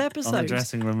stick it whole on the episode.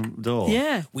 dressing room door.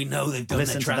 Yeah. We know they've done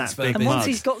Listen their to that transfer big And business. once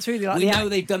he's got through We know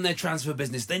they've done their transfer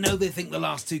business. They know they think the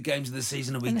last 2 games of the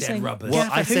season will be And they're dead saying, rubbers. Well,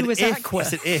 Well, I who said was if. Aqua? I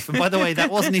said if. And by the way,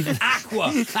 that wasn't even. Aqua.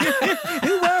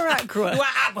 Who were Aqua? Well,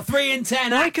 Aqua 3 in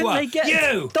 10. Why Aqua. couldn't they get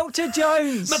you? Dr.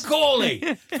 Jones?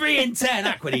 Macaulay 3 in 10.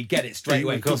 Aqua. He'd get it straight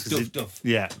away. Of course, Duff, duff, duff.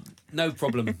 Yeah. No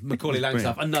problem. Macaulay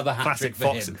Langstaff. Another hat Classic trick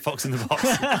for him. Fox in the box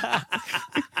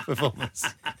performance.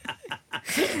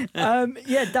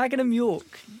 Dagenham,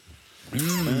 York.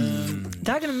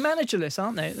 Dagenham managerless,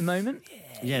 aren't they, at the moment?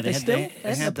 Yeah, They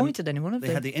haven't appointed anyone, have They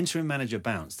they? had the interim manager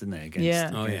bounce, didn't they, against,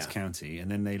 Yeah. Oh, against yeah. County, and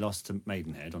then they lost to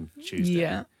Maidenhead on Tuesday.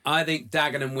 Yeah. I think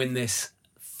Dagenham win this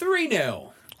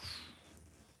 3-0.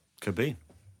 Could be.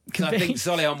 I think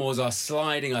Solihull Moors are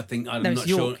sliding. I'm No, not it's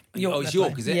York. sure. York it's they're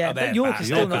York, playing. is it? Yeah, Oh, but they're York bad. is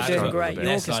still not doing Struggle. great. They're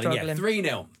York is sliding. struggling.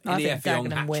 3-0 I in the think Effiong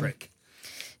Dagenham hat win. trick.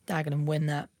 Dagenham win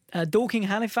that. Dorking,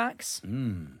 Halifax. I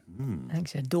think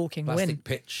so. Dorking Plastic win.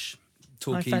 pitch. I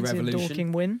Torquay fancy a Revolution.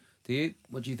 Dorking win. Do you?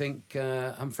 What do you think,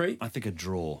 Humphrey? I think a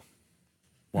draw.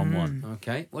 1-1.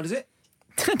 Okay. What is it?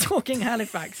 Dorking,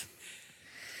 Halifax.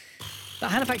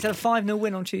 Halifax had a 5-0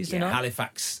 win on Tuesday night.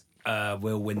 Halifax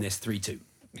will win this 3-2.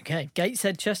 Okay,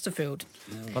 Gateshead, Chesterfield.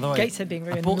 By the way, Gateshead being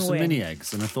very I bought some annoying. mini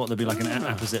eggs, and I thought there'd be like an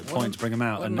opposite point to bring them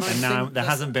out, what and a nice now thing. there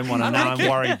hasn't been one, and I now like I'm it.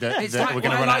 worried that we're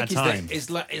going to run out of time. It's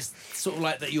sort of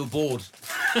like that you're bored.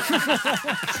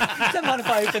 Don't mind if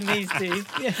I open these to you.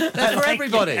 Yeah. They're for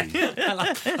everybody.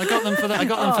 I got them for the. I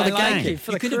got them for I the like gang. it.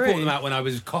 For You the could have crew. brought them out when I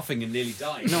was coughing and nearly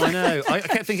dying. No, I know. I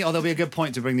kept thinking, there'll be a good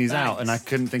point to bring these out, Thanks. and I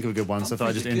couldn't think of a good one, so I thought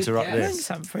I'd just Humphrey's a good interrupt guess. Thanks, this.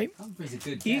 Humphrey. Humphrey's a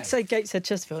good You'd guess. say Gateshead,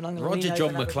 Chesterfield. I'm going to Roger lean John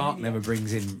over that McClark with never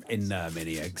brings in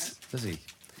mini eggs, does he?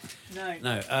 No.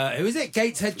 No. Who is it?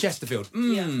 Gateshead, Chesterfield.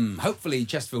 Hopefully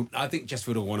Chesterfield. I think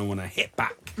Chesterfield will want to hit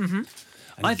back. Mm-hmm.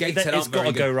 I think that it's got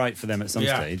to go right for them at some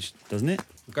Yeah. stage, doesn't it?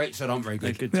 Gateshead aren't very They're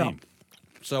a good. good Yeah. team.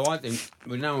 So I think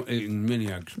we're now eating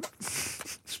mini eggs.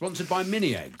 Sponsored by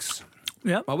Mini Eggs.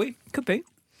 Yeah, Are we? could be.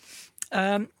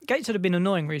 Gateshead have been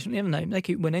annoying recently, haven't they? They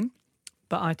keep winning.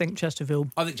 But I think Chesterfield,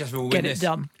 I think Chesterfield will Get win it this.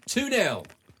 done. 2-0.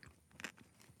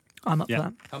 I'm up Yeah. for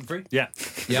that. Humphrey? Yeah,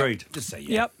 agreed. Just say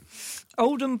yeah. Yep.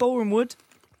 Oldham, Boreham Wood.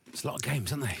 It's a lot of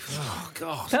games, aren't they? Oh,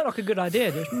 God. Felt like a good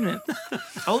idea, didn't it?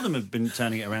 Oldham have been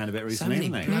turning it around a bit So recently,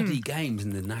 many haven't they? bloody games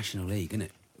in the National League, isn't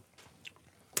it?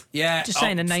 Yeah. Just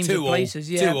saying the names of 2-2. places,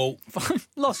 yeah. 2-2.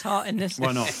 Lost heart in this.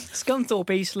 Why not? Scunthorpe,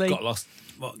 Eastleigh. Got lost.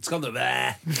 Well, it's gone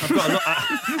there.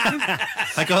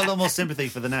 I got a lot more sympathy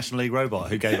for the National League robot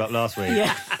who gave up last week.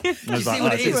 Yeah. I was like,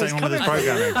 what oh, it it's is? something wrong with this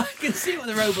programming. I can see what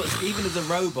the robot, even as a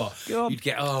robot, God. you'd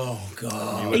get, oh,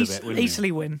 God. You would a bit, wouldn't you?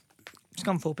 Eastleigh win.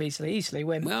 Scunthorpe, Eastleigh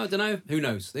win. Well, I don't know. Who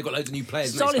knows? They've got loads of new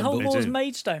players. haven't they, Solihull Scunthorpe? Moors do.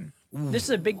 Maidstone. This is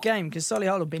a big game because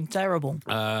Solihull have been terrible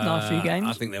last few games.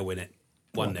 I think they'll win it.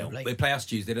 1-0. Probably. They play us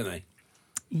Tuesday, don't they?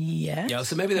 Yes. Yeah,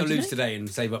 so maybe they'll Do lose they? today and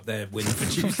save up their win for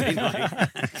Tuesday night.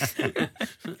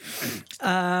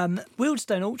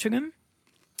 Wealdstone, Altrincham.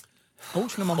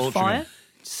 Altrincham on Altrincham. fire.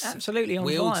 Absolutely on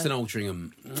Wealdstone, fire.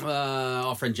 Altrincham.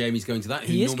 Our friend Jamie's going to that. Who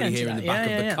He is normally going to here in that, the back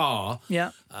yeah, of the yeah. car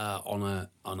Yeah.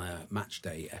 on a match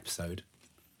day episode.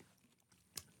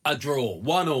 A draw,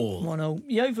 1-1. 1-0.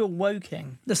 Yeovil,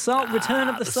 Woking. The return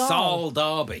of the Sal. Sal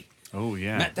derby. Oh,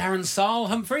 yeah. Met Darren Sal,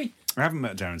 Humphrey? I haven't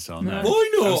met Darren Sal, no.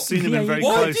 Why not? I've seen him Yeah, in very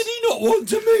Why close. did he not want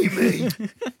to meet me?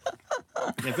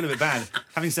 Yeah, I feel a bit bad.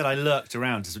 Having said I lurked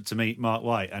around to meet Mark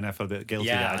White, and I feel a bit guilty.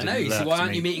 Yeah, that I know. didn't You see, lurk why to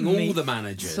aren't you meet- meeting all Meet the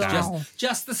managers? Sal.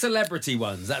 Just the celebrity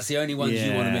ones. That's the only ones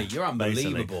you want to meet. You're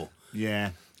unbelievable. Basically. Yeah.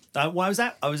 Well, I was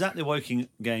at the Woking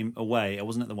game away. I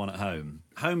wasn't at the one at home.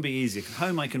 Home be easier.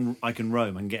 Home I can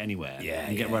roam and get anywhere. Yeah,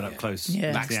 and get yeah, right yeah. up close. Yeah. to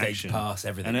the Backstage action. pass,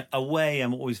 everything. And away,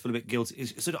 I'm always feel a bit guilty.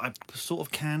 I sort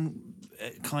of can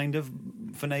kind of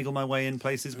finagle my way in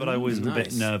places, but I always am a bit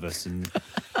nice. nervous. And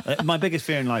my biggest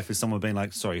fear in life is someone being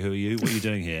like, "Sorry, who are you? What are you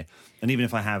doing here?" And even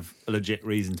if I have a legit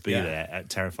reason to be Yeah. there, it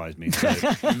terrifies me. So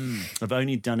I've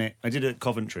only done it. I did it at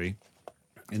Coventry.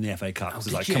 in the FA Cup. I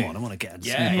was like, did come you? on, I want to get a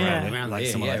Yeah, sneak around around like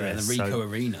here, someone like in the this. Ricoh So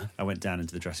Arena. I went down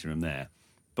into the dressing room there.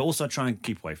 But also I try and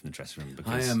keep away from the dressing room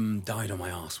because... I died on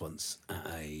my arse once at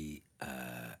a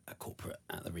corporate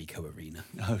at the Ricoh Arena.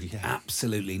 Oh, yeah.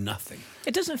 Absolutely nothing.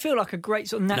 It doesn't feel like a great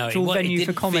sort of No, natural it venue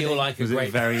didn't for comedy. feel like a Was it great...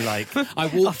 very like... I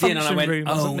walked in and I function went, room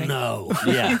or oh something. no.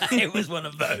 Yeah. It was one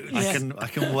of those. I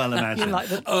can well imagine. You're like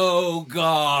the, Oh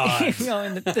God.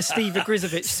 in the Steve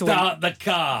Grisovich suite. Start the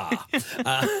car.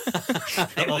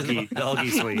 the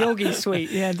Oggy suite. The Oggy suite,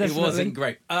 yeah, It definitely. wasn't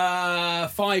great.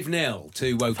 5-0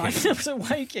 to Woking. I was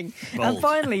awaking. Bold. And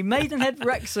finally, Maidenhead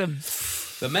Wrexham.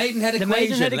 The Maidenhead The equation.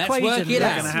 Maidenhead Let's equation. work it Yes,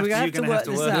 out. have we're to- going you're to gonna work have to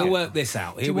this work out. it We'll work this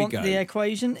out. Do Here you we want go. the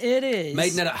equation? It is.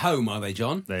 Maidenhead at home, are they,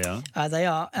 John? They are. They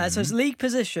are. So it's league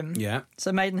position. Yeah.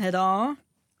 So Maidenhead are...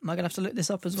 Am I going to have to look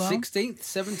this up as well? 16th,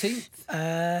 17th?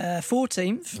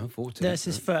 14th. Oh, 14th.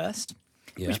 Versus first.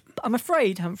 Yeah. Which I'm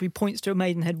afraid Humphrey points to a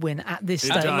Maidenhead win at this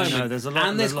It stage. does. At the know, moment. there's a lot-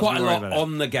 and there's there's lots quite to a worry lot about it.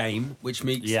 on the game, which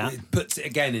means it puts it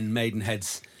again in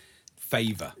Maidenhead's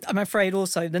favour. I'm afraid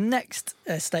also the next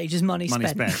stage is money Money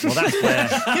spent. spent. Well, that's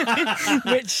where...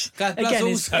 Which, Plus again,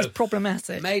 is also,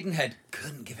 problematic. Maidenhead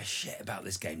couldn't give a shit about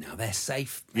this game now. They're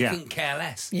safe. They Yeah. couldn't care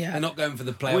less. Yeah. They're not going for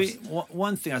the playoffs.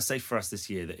 One thing I say for us this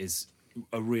year that is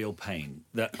a real pain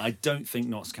that I don't think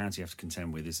Notts County have to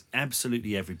contend with is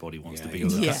absolutely everybody wants to be you're,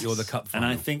 in the the Yes. cup, you're the cup final.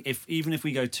 And I think even if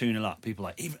we go 2-0 up, people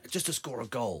are like, even just to score a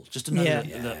goal, just to know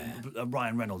that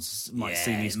Ryan Reynolds might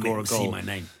see me score a goal. See my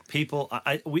name. People,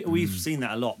 we've seen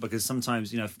that a lot because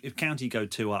sometimes, if County go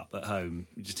 2 up at home,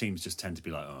 teams just tend to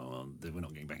be like, oh, well, we're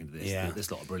not getting back into this. Yeah.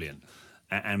 This lot are brilliant.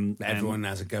 And Everyone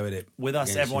has a go at it. with us,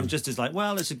 against everyone you. just is like,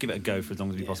 well, let's just give it a go for as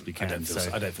long as we possibly can.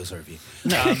 I don't feel sorry for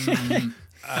you.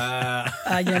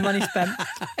 Money spent.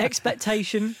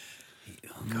 Expectation.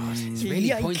 God, it's really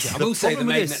Yikes. pointy. I will say the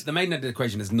problem with Maidenhead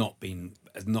equation has not been.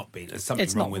 There's something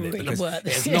It's wrong not with it really because worked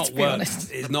it's this year, not to be worked.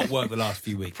 honest. It's not worked the last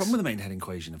few weeks. The problem with the Maidenhead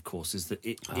equation, of course, is that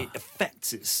it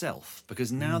affects itself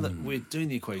because now that we're doing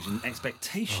the equation,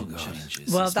 expectation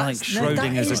changes. Well, it's like that's- no, that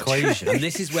Schrodinger's is equation. And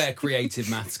this is where creative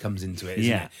maths comes into it, isn't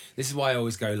Yeah. it? This is why I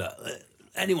always go, look,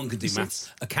 anyone can do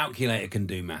maths. A calculator can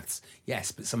do maths.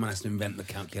 Yes, but someone has to invent the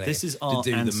calculator This is to art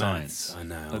do and the science maths. I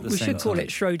know. at the We same should call time. it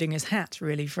Schrodinger's hat,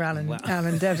 really, for Alan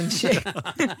Devonshire.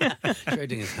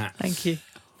 Schrodinger's hat. Thank you.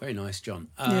 Very nice, John.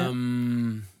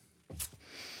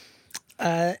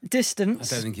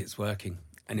 Distance. I don't think it's working.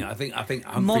 And I think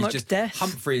Monarch death.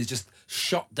 Humphrey is just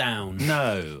shot down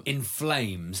No. in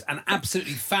flames and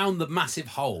absolutely found the massive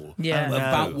hole Yeah.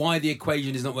 about No. why the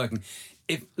equation is not working.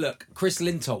 Chris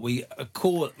Lintott, we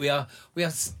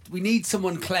need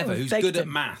someone clever who's begged good at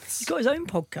him. maths. He's got his own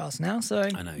podcast now, so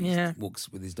I know. He Yeah. walks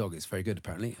with his dog. It's very good,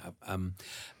 apparently.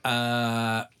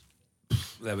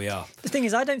 There we are. The thing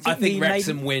is, I don't think, I think the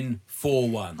Wrexham win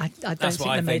 4-1. I don't That's think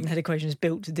what the I Maidenhead equation is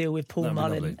built to deal with Paul That'd be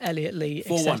Mullin, lovely. Elliot Lee,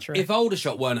 4-1. etc. If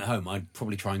Aldershot weren't at home, I'd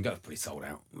probably try and go. Pretty sold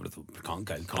out. Would have thought, can't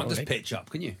go. Can't Probably. just pitch up,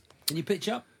 can you? Can you pitch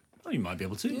up? Oh, you might be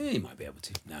able to. Yeah, you might be able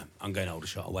to. No, I'm going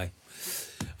Aldershot away.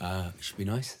 It should be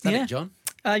nice. Is that Yeah. it, John?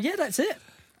 Yeah, that's it.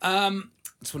 I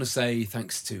just want to say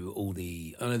thanks to all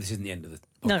the... I know this isn't the end of the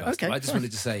podcast. No, okay, but I just fine.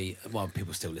 wanted to say... Well,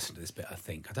 people still listen to this bit, I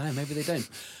think. I don't know, maybe they don't.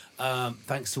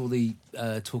 Thanks to all the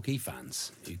Torquay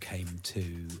fans who came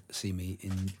to see me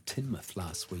in Teignmouth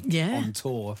last week Yeah. on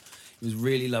tour. It was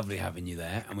really lovely having you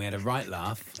there, and we had a right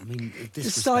laugh. I mean,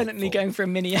 Just silently going for a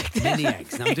mini act. mini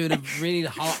eggs. And I'm doing a really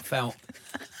heartfelt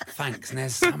thanks. And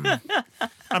there's some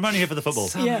I'm only here for the football.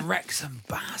 Yeah. Wrexham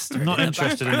bastard. I'm not in the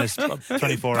interested in this background.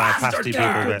 24-hour pasty people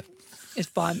Bastard. bit. It's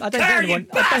fine. I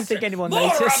don't think anyone More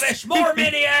noticed. rubbish, more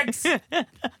mini eggs.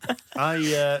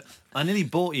 I nearly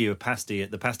bought you a pasty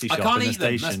at the pasty I shop can't in the eat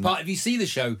them. station. That's part. If you see the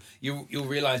show, you'll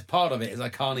realise part of it is I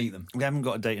can't eat them. We haven't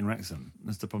got a date in Wrexham.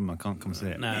 That's the problem. I can't come see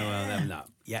it. No.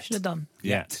 Yet. Should have done.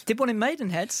 Yet. Did one in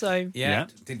Maidenhead, so Yeah.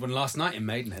 Did one last night in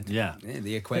Maidenhead. Yeah.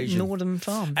 The at equation. Northern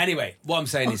Farm. Anyway, what I'm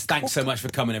saying is thanks so much for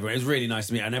coming, everyone. It was really nice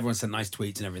to meet you, and everyone sent nice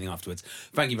tweets and everything afterwards.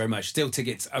 Thank you very much. Still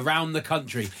tickets around the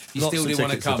country. If you Lots still of do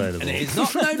want to tickets come. available. And it is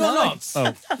not, no, not lots.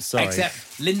 Oh, sorry.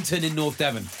 Except Linton in North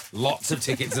Devon. Lots of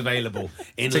tickets available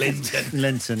in Linton.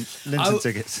 Linton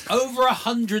tickets. Over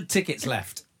 100 tickets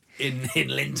left in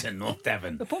Linton, North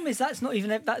Devon. The problem is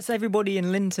that's everybody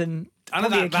in Linton I know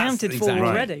probably that's accounted for exactly right.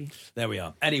 already. There we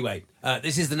are. Anyway,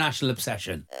 this is the National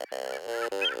Obsession.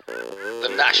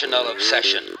 The National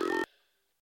Obsession.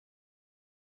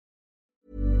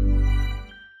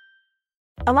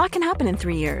 A lot can happen in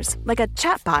 3 years, like a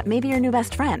chatbot may be your new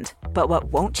best friend. But what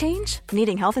won't change?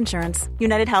 Needing health insurance.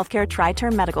 United Healthcare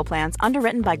Tri-Term Medical Plans,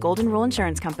 underwritten by Golden Rule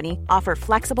Insurance Company, offer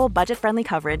flexible, budget-friendly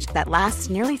coverage that lasts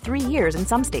nearly 3 years in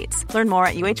some states. Learn more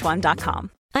at uh1.com.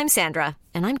 I'm Sandra,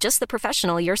 and I'm just the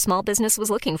professional your small business was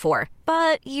looking for.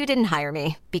 But you didn't hire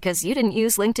me because you didn't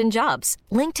use LinkedIn Jobs.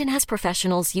 LinkedIn has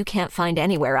professionals you can't find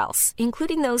anywhere else,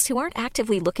 including those who aren't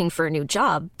actively looking for a new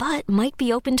job, but might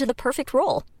be open to the perfect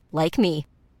role, like me.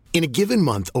 In a given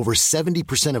month, over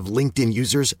 70% of LinkedIn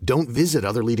users don't visit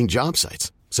other leading job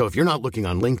sites. So if you're not looking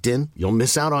on LinkedIn, you'll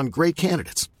miss out on great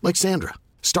candidates like Sandra.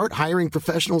 Start hiring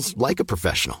professionals like a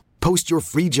professional. Post your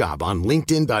free job on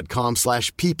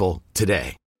linkedin.com/people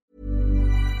today.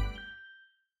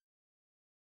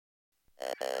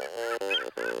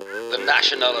 The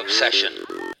National Obsession.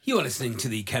 You are listening to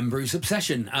the Ken Bruce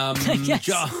Obsession. Yes.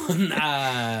 John,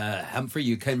 Humphrey,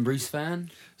 you a Ken Bruce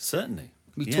fan? Certainly.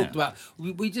 We talked about.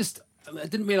 We just. I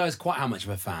didn't realise quite how much of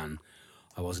a fan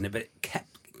I was in it, but it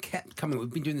kept coming. We've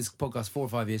been doing this podcast 4 or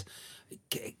 5 years.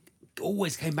 It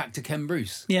always came back to Ken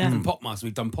Bruce. Yeah. From Popmaster.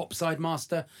 We've done Popside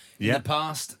Master in the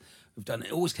past. We've done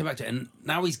it. Always came back to it, and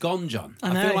now he's gone, John.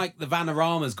 I know. feel like the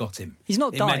Vanarama's got him. He's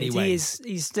not in died. Many ways.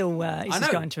 He's still. He's I just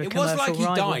know. going to a It was commercial like he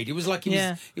rival. died. It was like he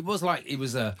Yeah. was. It was like it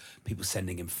was people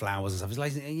sending him flowers and stuff. It's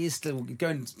like he is still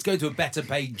going to a better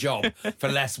paid job for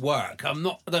less work. I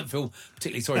don't feel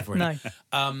particularly sorry for him.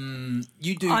 No.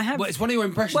 You do. I have- Well, it's one of your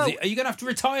impressions. well- Are you going to have to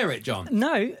retire it, John?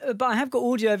 No, but I have got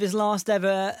audio of his last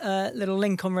ever little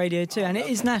link on Radio 2, and it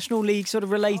is National League sort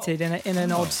of related in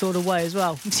an odd sort of way as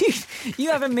well.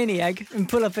 You have a mini egg and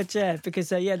pull up a chair because,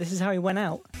 this is how he went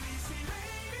out.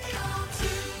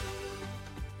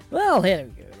 Well, here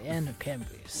we go, the end of Ken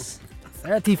Bruce.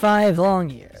 35 long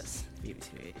years. BBC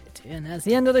Radio 2, and that's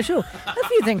the end of the show. A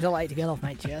few things I'd like to get off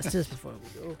my chest just before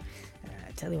we go.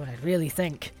 Tell you what I really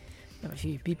think of a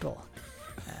few people.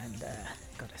 And,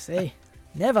 gotta say,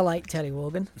 never liked Terry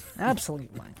Wogan.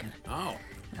 Absolute wanker. Oh.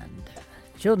 And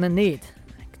children in need.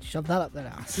 I could shove that up their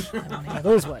ass. I won't hear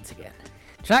those words again.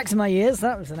 Tracks in my ears,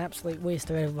 that was an absolute waste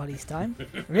of everybody's time.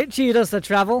 Richie, who does the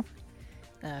travel,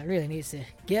 really needs to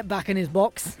get back in his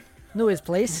box, know his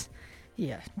place.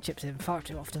 He chips in far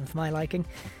too often for my liking.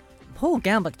 Paul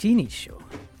Gambaccini's show,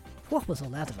 what was all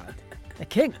that about? The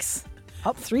Kinks,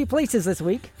 up 3 places this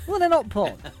week. Well, they're not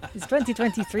Paul. It's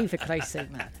 2023 for Christ's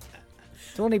sake, man.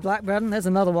 Tony Blackburn, there's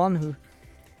another one who,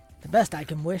 the best I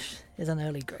can wish is an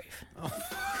early grave.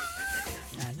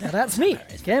 And that's me,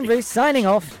 Ken Bruce, signing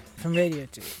off from Radio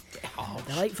 2. The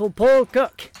delightful Paul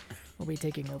Cook will be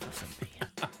taking over from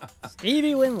me.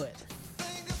 Stevie Winwood.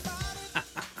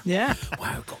 Yeah.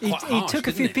 Wow. Got He quite harsh, took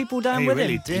a didn't few he? people down He with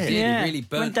really him. did. He Yeah. really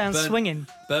went down swinging.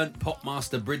 Burnt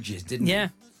Popmaster bridges, didn't he? Yeah.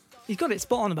 He's got it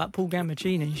spot on about Paul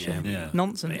Gambaccini's show. Yeah.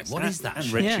 Nonsense. What is that? And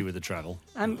shit? Richie Yeah. with the travel.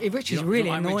 And Richie's You don't really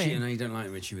like Richie, annoying. no, you don't like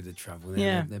Richie with the travel.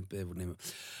 Yeah. They wouldn't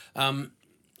even.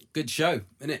 Good show,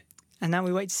 isn't it? And now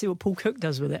we wait to see what Paul Cook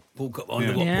does with it. Paul Cook. I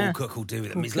wonder what Paul Cook will do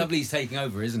with it. I mean, it's lovely he's taking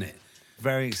over, isn't it?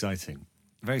 Very exciting.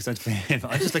 Very excited for him.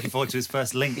 I'm just looking forward to his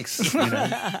first links. You know?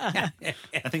 I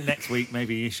think next week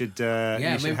maybe you should. You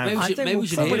should have maybe I think maybe we we'll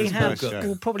should probably hear have Paul Cook.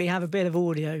 we'll probably have a bit of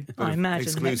audio. I imagine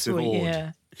exclusive next week.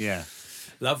 audio. Yeah.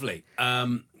 Lovely.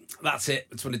 That's it.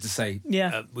 I just wanted to say,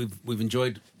 Yeah. we've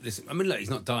enjoyed this. I mean, look, he's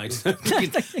not died.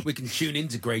 we can tune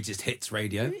into Greatest Hits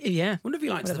Radio. Yeah. Wonder if he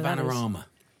likes Whatever the that is. Vanarama.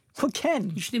 Well,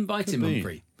 Ken. You should invite him, be.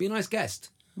 Humphrey. Be a nice guest.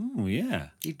 Oh yeah,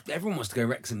 Everyone wants to go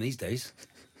Wrexham these days.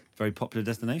 very popular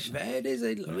destination. But it is.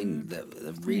 I mean, they're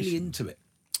really into it.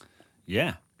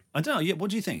 Yeah. I don't know. Yeah, what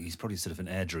do you think? He's probably sort of an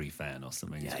Airdrie fan or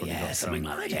something. He's probably got something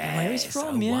some- like that. know where he's Yes,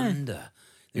 from, I yeah. wonder.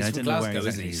 Yeah, I He's from don't know where Glasgow, isn't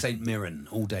exactly he? he's- St Mirren,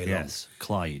 all day long. Yes,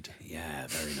 Clyde. Yeah,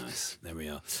 very nice. There we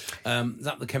are. Is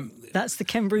that the Ken? That's the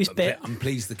Ken Bruce bit. I'm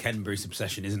pleased the Ken Bruce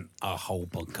obsession isn't our whole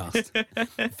podcast.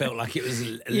 It felt like it was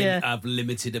Yeah. of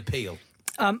limited appeal.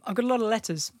 I've got a lot of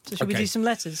letters. So should we Okay. do some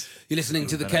letters? You're listening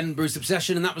to the Ken Bruce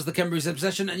Obsession, and that was the Ken Bruce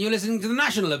Obsession, and you're listening to the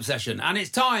National Obsession, and it's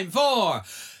time for...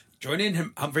 Join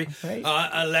in, Humphrey. Okay.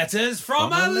 Letters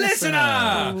from a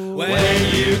listener.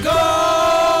 When you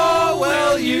go,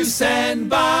 will you send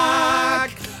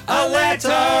back a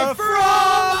letter from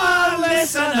a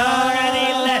listener?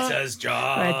 Any letters,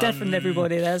 John? Deafened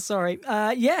everybody there. Sorry.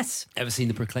 Yes. Ever seen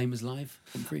the Proclaimers live,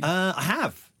 Humphrey? I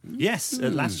have. Yes,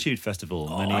 at Latitude Festival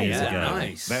many years yeah, ago.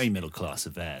 nice. Very middle class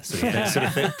affair. Sort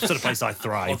of place I I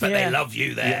thrive. bet Yeah. they love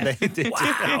you there. Yeah, they did.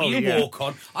 Wow, Oh, you yeah. walk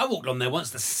on. I walked on there once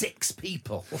to 6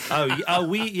 people.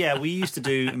 We used to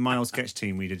do in my old sketch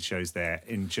team. We did shows there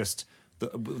in just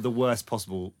the worst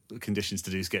possible conditions to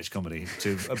do sketch comedy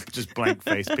to just blank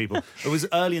faced people. It was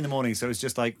early in the morning, so it was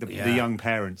just like the young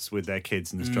parents with their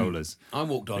kids in the strollers. I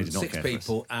walked on They did not 6 care for us.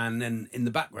 people, and then in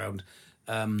the background,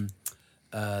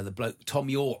 the bloke Tom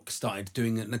York started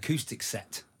doing an acoustic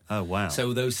set. Oh wow!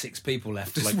 So those 6 people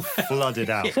left as like well. flooded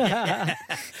out.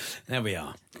 There we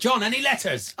are. John, any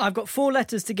letters? I've got 4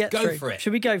 letters to get Go through. for it.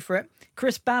 Should we go for it?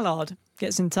 Chris Ballard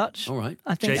gets in touch. All right.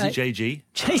 I think JG.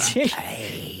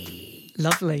 JG.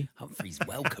 Lovely. Humphrey's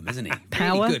welcome, isn't he?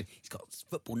 Power. Really good. He's got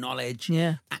football knowledge.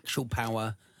 Yeah. Actual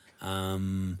power.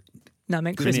 No, I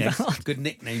meant Chris Ballard. Good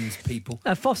nicknames, people.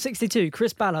 Foss62,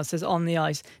 Chris Ballard says, on the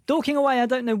ice. Dorking away, I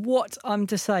don't know what I'm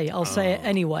to say. I'll say it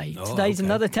anyway. Today's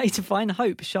another day to find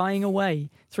hope, shying away.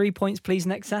 3 points, please,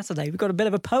 next Saturday. We've got a bit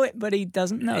of a poet, but he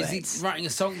doesn't know it. Is he writing a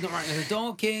song? He's not writing a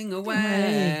Dorking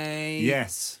away.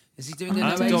 Yes. Is he doing an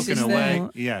I'm Oasis dorking there? away.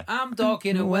 Yeah. I'm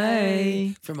dorking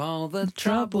away from all the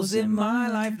troubles in my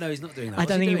life. No, he's not doing that. I What's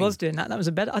don't think he doing? was doing that. That was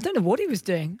a better. I don't know what he was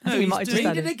doing. I No, think he might have just read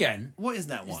added it again. What is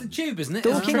that It's one? the tube, isn't it?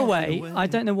 Dorking Oh. away, I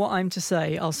don't know what I'm to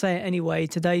say. I'll say it anyway.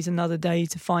 Today's another day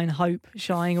to find hope,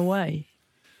 shying away.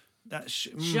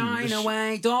 Shine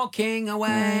away, dorking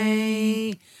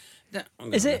away.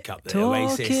 Is it talking away?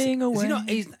 Is he not?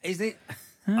 Is it?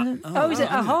 Is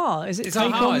it Aha? Is it It's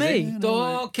Take Aha, On is Me? it?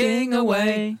 Dorking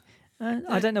away.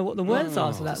 I don't know what the words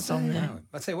are to that song there.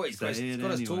 I'll tell you what, he's got us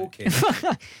anyway. talking.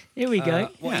 Here we go.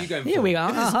 What are you going for? Here we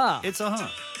are. Aha. It's a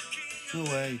heart. No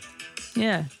way.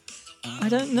 Yeah. I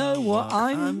don't know what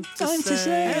I'm to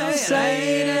say. I'll Hey,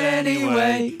 say it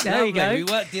anyway. There you Lovely, go. we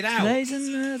worked it out.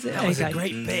 That was a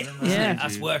great bit, wasn't Yeah. it?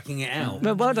 Us working it out.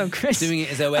 Well done, Chris. Doing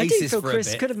it as I do Oasis feel for a Chris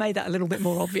bit. could have made that a little bit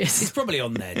more It's obvious. probably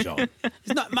on there, John.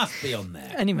 Must be on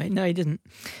there. Anyway, no, he didn't.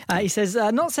 He says,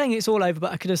 not saying it's all over,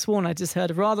 but I could have sworn I just heard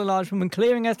a rather large woman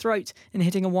clearing her throat and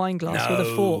hitting a wine glass with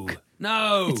a fork.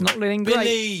 No. It's not looking great.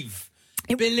 Believe.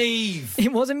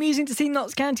 It was amusing to see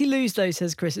Notts County lose, though,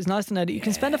 says Chris. It's nice to know that you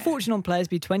can spend a fortune on players,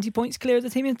 be 20 points clear of the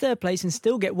team in third place, and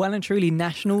still get well and truly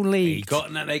National League.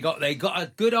 They got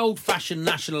a good old-fashioned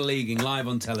National Leaguing live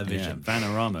on television. Yeah,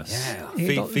 Vanaramus.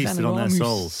 Yeah. Feasted on their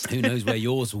souls. Who knows where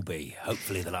yours will be?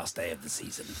 Hopefully the last day of the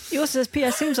season. He also says,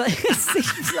 P.S. seems like...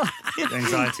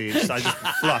 Anxiety. I just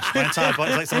flushed. My entire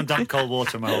body. It's like someone dumped cold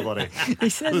water in my whole body. He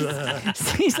says,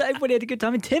 seems like everybody had a good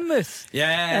time in Teignmouth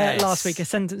last week. A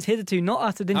sentence hitherto not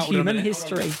uttered in Hold on a human minute,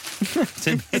 history.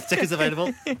 Tickets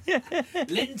available.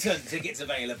 Linton tickets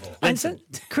available. And so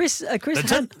Chris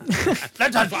Linton? had...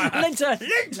 Linton!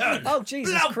 Linton! Oh,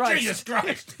 Jesus Love Christ. Jesus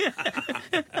Christ!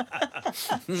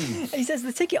 He says,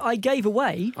 the ticket I gave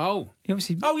away... Oh. He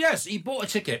obviously... Oh, yes, he bought a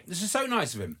ticket. This is so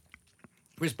nice of him.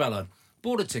 Chris Ballard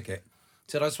bought a ticket.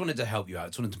 Said, I just wanted to help you out. I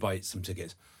just wanted to buy some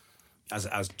tickets as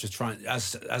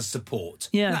support.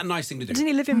 Yeah. Isn't that a nice thing to do? Doesn't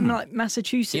he live in like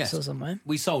Massachusetts Yes. or somewhere?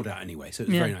 We sold out anyway, so it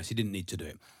was very nice. He didn't need to do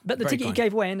it. But the Very ticket kind. he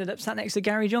gave away ended up sat next to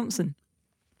Gary Johnson.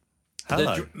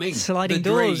 Hello. Sliding the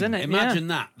doors, dream. isn't it? Imagine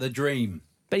that, the dream.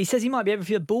 But he says he might be over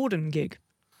for your Borden gig.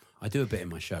 I do a bit in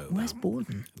my show. Where's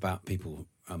Borden? About people,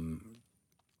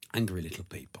 angry little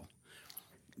people,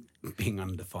 being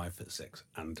under 5'6"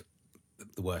 and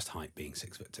the worst height being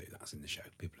 6'2". That's in the show.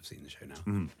 People have seen the show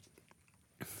now.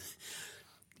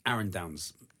 Aaron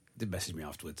Downs did message me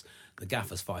afterwards. The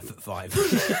gaffer's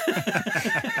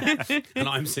 5'5", and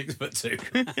I'm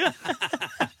 6'2".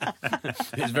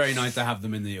 It's very nice to have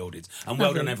them in the audience. And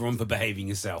well done, everyone, for behaving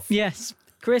yourself. Yes.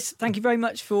 Chris, thank you very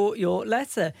much for your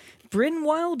letter. Bryn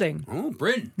Wilding. Oh,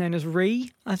 Bryn. Known as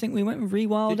Ree. I think we went with Ree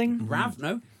Wilding. Rav,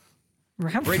 no?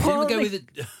 Rav Bryn, didn't we go Wilding.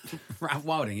 with Rav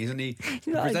Wilding? Isn't he a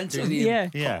Like, presenter? Isn't he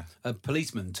yeah. a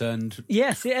policeman turned...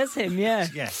 Yes, it is him, yeah.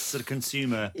 Yes, sort of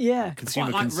consumer. Yeah.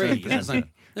 Consumer Quite like concern. Ree, isn't it?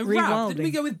 No, Ree Rav, Wilding. didn't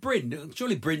we go with Bryn?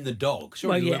 Surely Bryn the dog.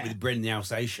 Surely Well, we went yeah. with Bryn the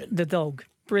Alsatian. The dog.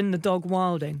 Bryn the dog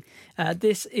Wilding.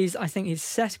 This is, I think, his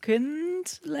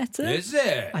second letter. Is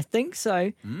it? I think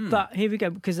so. But here we go,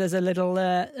 because there's a little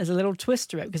twist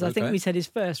to it, because I think Okay. we said his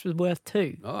first was worth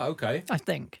 2. Oh, okay. I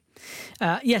think.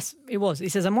 Yes, it was. He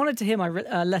says, I'm honoured to hear my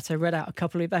letter read out a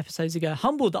couple of episodes ago.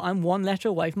 Humbled that I'm one letter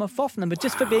away from a FOF number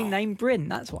just for being named Bryn.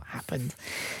 That's what happened.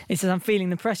 He says, I'm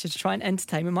feeling the pressure to try and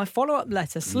entertain with my follow-up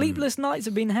letter. Sleepless nights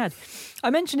have been had.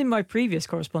 I mentioned in my previous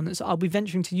correspondence that I'll be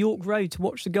venturing to York Road to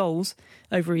watch the goals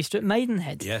over Easter at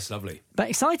Maidenhead. Yes, lovely. But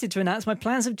excited to announce my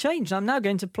plans have changed. I'm now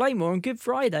going to Playmore on Good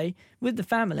Friday with the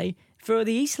family for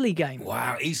the Eastleigh game.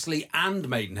 Wow, Eastleigh and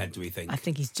Maidenhead, do we think? I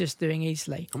think he's just doing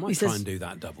Eastleigh. I might He try says, and do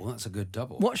that double. That's a good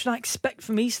double. what should I expect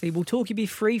from Eastleigh? Will Torquay be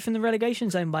free from the relegation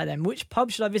zone by then? Which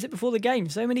pub should I visit before the game?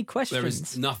 So many questions. There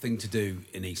is nothing to do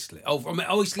in Eastleigh.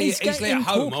 Eastleigh, He's Eastleigh at in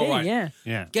home, Torquay, all right.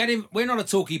 yeah. Get him. We're not a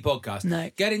Torquay podcast.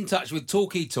 No. Get in touch with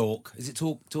Torquay Talk. Is it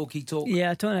Torquay Talk?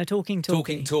 Yeah, talking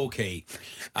Talking Torquay.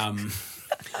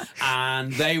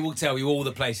 And they will tell you all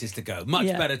the places to go. Much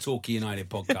better Torquay United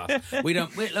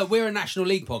podcast. We're a National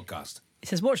League podcast. He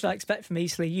says, what should I expect from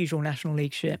Eastleigh? Usual National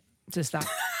League shit. Just that.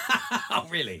 Oh,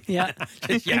 really? Yeah.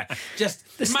 Yeah.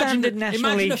 Just The standard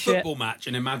National imagine League a football match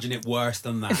and imagine it worse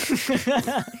than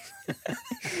that.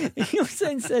 He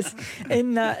also says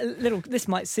in this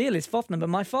might seal his FOF number.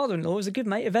 My father-in-law was a good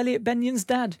mate of Elliot Benyon's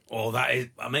dad. Oh, that is.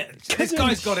 I mean, this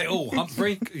guy's got it all,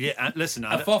 Humphrey. Yeah, listen,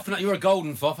 A FOF, you're a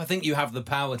golden FOF. I think you have the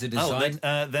power to decide.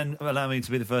 Then allow me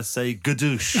to be the first to say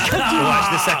gadoosh. Actually,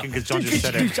 the second because John just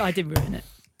said it. I did ruin it.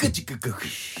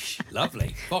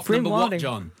 Lovely. FOF Bryn number Wilding. what,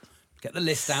 John? Get the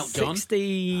list out, John.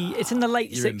 60. It's in the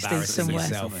late You're 60s embarrassing somewhere.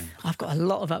 yourself. I've got a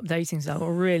lot of updating, so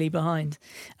I'm really behind.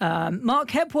 Mark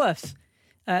Hepworth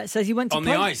says he went to On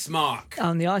the ice, Mark.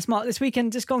 On the ice, Mark. This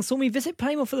weekend just gone saw me visit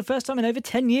Playmore for the first time in over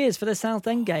 10 years for the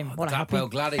Southend game. What a Glapwell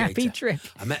Gladiator. happy trip.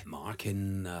 I met Mark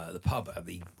in the pub at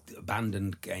the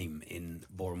abandoned game in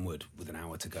Boreham Wood with an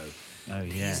hour to go. Oh,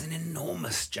 yeah. He's an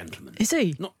enormous gentleman. Is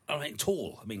he? Not,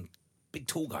 tall. Big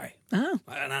tall guy. Oh.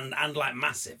 And like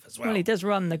massive as well. Well, he does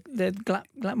run the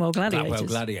Glapwell Gladiators. Glapwell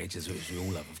Gladiators, which we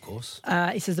all love, of course.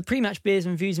 He says the pre-match beers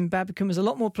and views in Barbican was a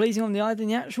lot more pleasing on the eye than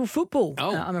the actual football,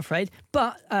 I'm afraid.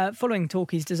 But following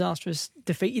Torquay's disastrous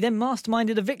defeat, he then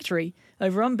masterminded a victory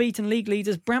over unbeaten league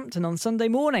leaders Brampton on Sunday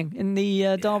morning in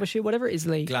the Derbyshire, whatever it is,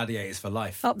 league. Gladiators for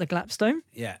life. Up the Glapstone.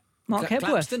 Yeah. Mark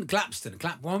Hepworth. Glapstone.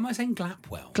 Why am I saying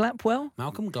Glapwell? Glapwell.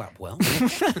 Malcolm Glapwell.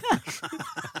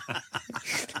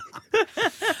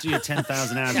 Do your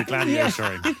 10,000 hours of Gladiator,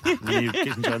 sorry. And you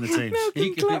can join the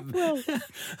team. Glapwell.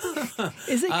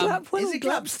 Is it Glapwell Is or it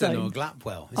Glapstone or Glapstone?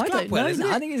 Glapwell? It's I don't Glapwell, know. isn't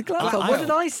it? I think it's Glapwell. What did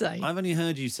I say? I've only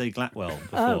heard you say Glatwell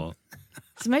before. Oh.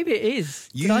 So maybe it is.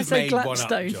 Did You've I say made one up,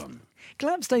 Glapstone? John.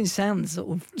 Glapstone sounds sort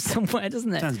of somewhere,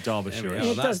 doesn't it? Sounds Derbyshire. There we Yeah,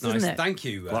 are. it That's does, nice. doesn't it? Thank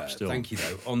you. Glapstone. Thank you,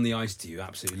 though. On the ice to you.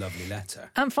 Absolutely lovely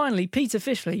letter. And finally, Pete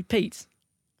officially. Pete,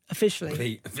 officially.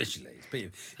 It's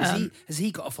Pete. Has he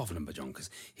got a FOF number, John?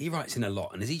 Because he writes in a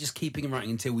lot. And is he just keeping him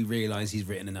writing until we realise he's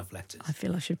written enough letters? I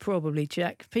feel I should probably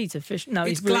check. Pete officially. No,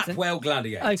 It's he's written. Glapwell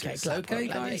Gladiators. Okay, Glapwell Okay,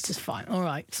 guys. Gladiators. Fine. All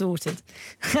right, sorted.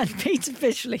 And Pete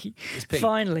officially. Pete.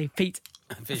 Finally, Pete.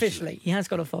 Officially, he has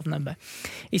got a FOF number.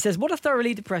 He says, what a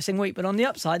thoroughly depressing week, but on the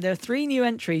upside, there are 3 new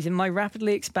entries in my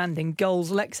rapidly expanding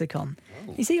goals lexicon.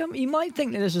 Oh. You see, you might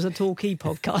think that this was a Torquay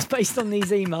podcast based on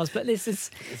these emails, but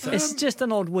it's just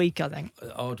an odd week, I think.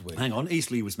 Odd week. Hang on,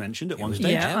 Eastleigh was mentioned at one was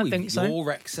stage. Yeah, I think so. Law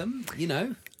Wrexham,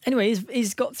 Anyway,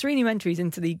 he's got 3 new entries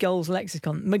into the goals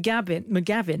lexicon.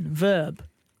 McGavin, verb.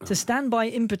 To stand by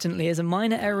impotently as a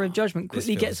minor error of judgment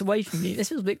quickly gets away from you. This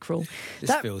feels a bit cruel.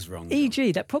 This feels wrong.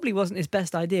 E.g., that probably wasn't his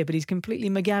best idea, but he's completely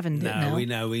McGavined it now. No, we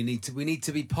know. We need to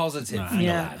be positive. No, hang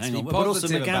Yeah. on, hang on. Be But also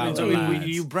positive about the McGavin, lads.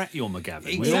 you Brett, you're McGavin.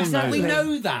 Exactly. We all know We that.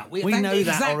 know that. We know that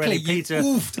exactly. already. You Peter,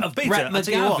 oofed of Peter, Brett I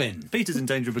tell you what, McGavin. Peter's in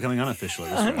danger of becoming unofficial.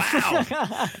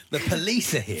 Wow. The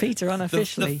police are here. Peter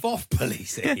unofficially. The FOF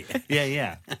police are here.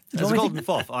 Yeah. As a golden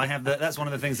FOF, I have that's one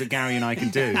of the things that Gary and I can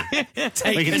do.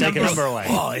 Take We can take a number away.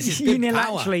 Oh, this is big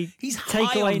power. Unilaterally He's take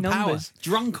high away on numbers. Power.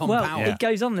 Drunk on well, power. it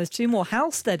goes on. There's 2 more.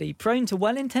 Halsteady, prone to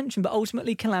well-intentioned but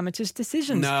ultimately calamitous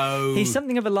decisions. No. He's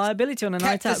something of a liability on a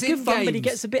night Kept out. us Good in fun, but he games.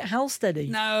 gets a bit Halsteady.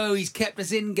 No, he's kept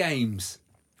us in games.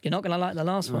 You're not going to like the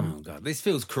last one. Oh, God. This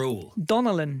feels cruel.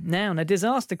 Donnellan, noun, a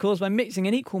disaster caused by mixing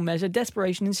in equal measure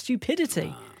desperation and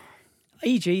stupidity.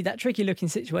 E.g., that tricky-looking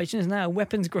situation is now a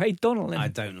weapons-grade Donnellan. I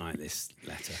don't like this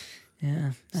letter.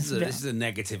 Yeah, This is a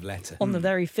negative letter. on the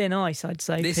very thin ice, I'd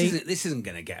say. This Pete. isn't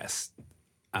going to get us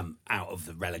out of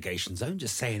the relegation zone.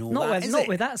 Just saying all Not that. with, is not it?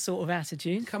 with that sort of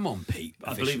attitude. Come on, Pete.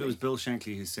 I believe it was Bill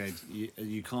Shankly who said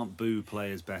you can't boo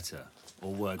players better,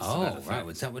 or words to that Oh, effect. right.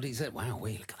 Was that what he said? Wow,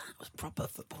 look at that. It was proper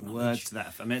football knowledge. Words to that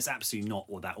effect. I mean, it's absolutely not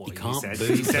what You he can't said. boo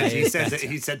He players said better.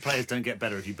 he said players don't get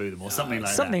better if you boo them, or something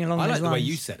like Something that. along I those like the way lines.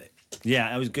 you said it.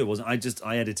 Yeah, it was good, wasn't it?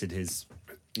 I edited his.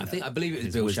 I believe it was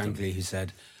his Bill wisdom. Shankly who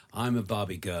said, "I'm a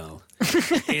Barbie girl in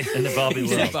the Barbie in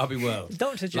the world. Barbie world."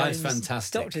 Dr. Jones. Life's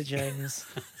fantastic. Dr. Jones.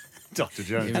 Dr.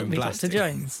 Jones. Even Help me, Dr. plastic.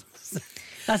 Jones.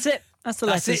 That's it. That's the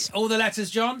That's letters. it. All the letters,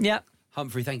 John. Yeah.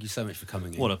 Humphrey, thank you so much for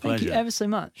coming in. What a Thank pleasure. you ever so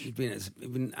much. It's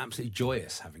been absolutely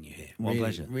joyous having you here. What a really,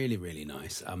 pleasure. Really, really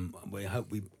nice. I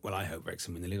hope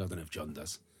Wrexham win the league. I don't know if John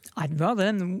does. I'd rather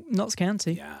them than Notts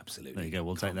County. Yeah, absolutely. There you go.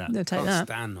 We'll take that. They'll take Can't that.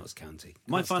 stand Notts County.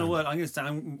 My Can't final stand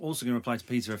word. I'm also going to reply to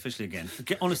Peter officially again.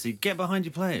 Honestly, get behind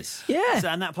your players. Yeah.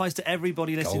 And that applies to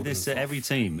everybody listening to this, Golden every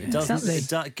team. It doesn't.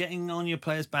 Exactly. Getting on your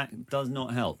players' back does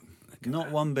not help.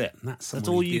 Not one bit. That's all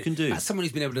someone you who's can do. That's someone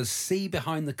who's been able to see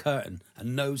behind the curtain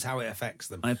and knows how it affects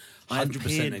them. I 100%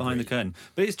 peered behind the agree. curtain.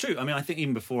 But it's true. I mean, I think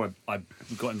even before I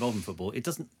got involved in football, it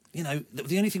doesn't,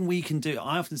 the only thing we can do,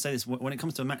 I often say this, when it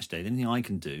comes to a match day, the only thing I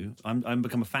can do, I'm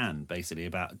become a fan, basically,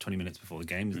 about 20 minutes before the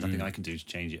game. There's nothing I can do to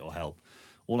change it or help.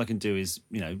 All I can do is,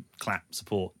 clap,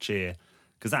 support, cheer,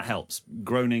 because that helps.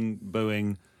 Groaning,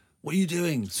 booing, what are you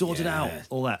doing? Sort it out.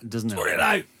 All that doesn't help. Sort it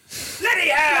out. Bloody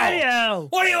hell! Bloody hell!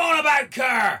 What are you on about,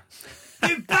 Kerr?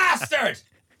 You bastard!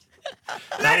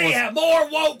 Bloody hell, more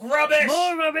woke rubbish!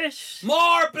 More rubbish.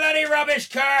 More bloody rubbish,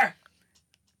 Kerr!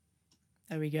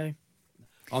 There we go.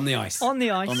 On the ice. On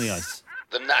the ice. On the ice.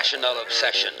 The National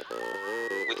Obsession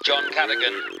with John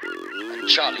Cadogan and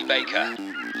Charlie Baker.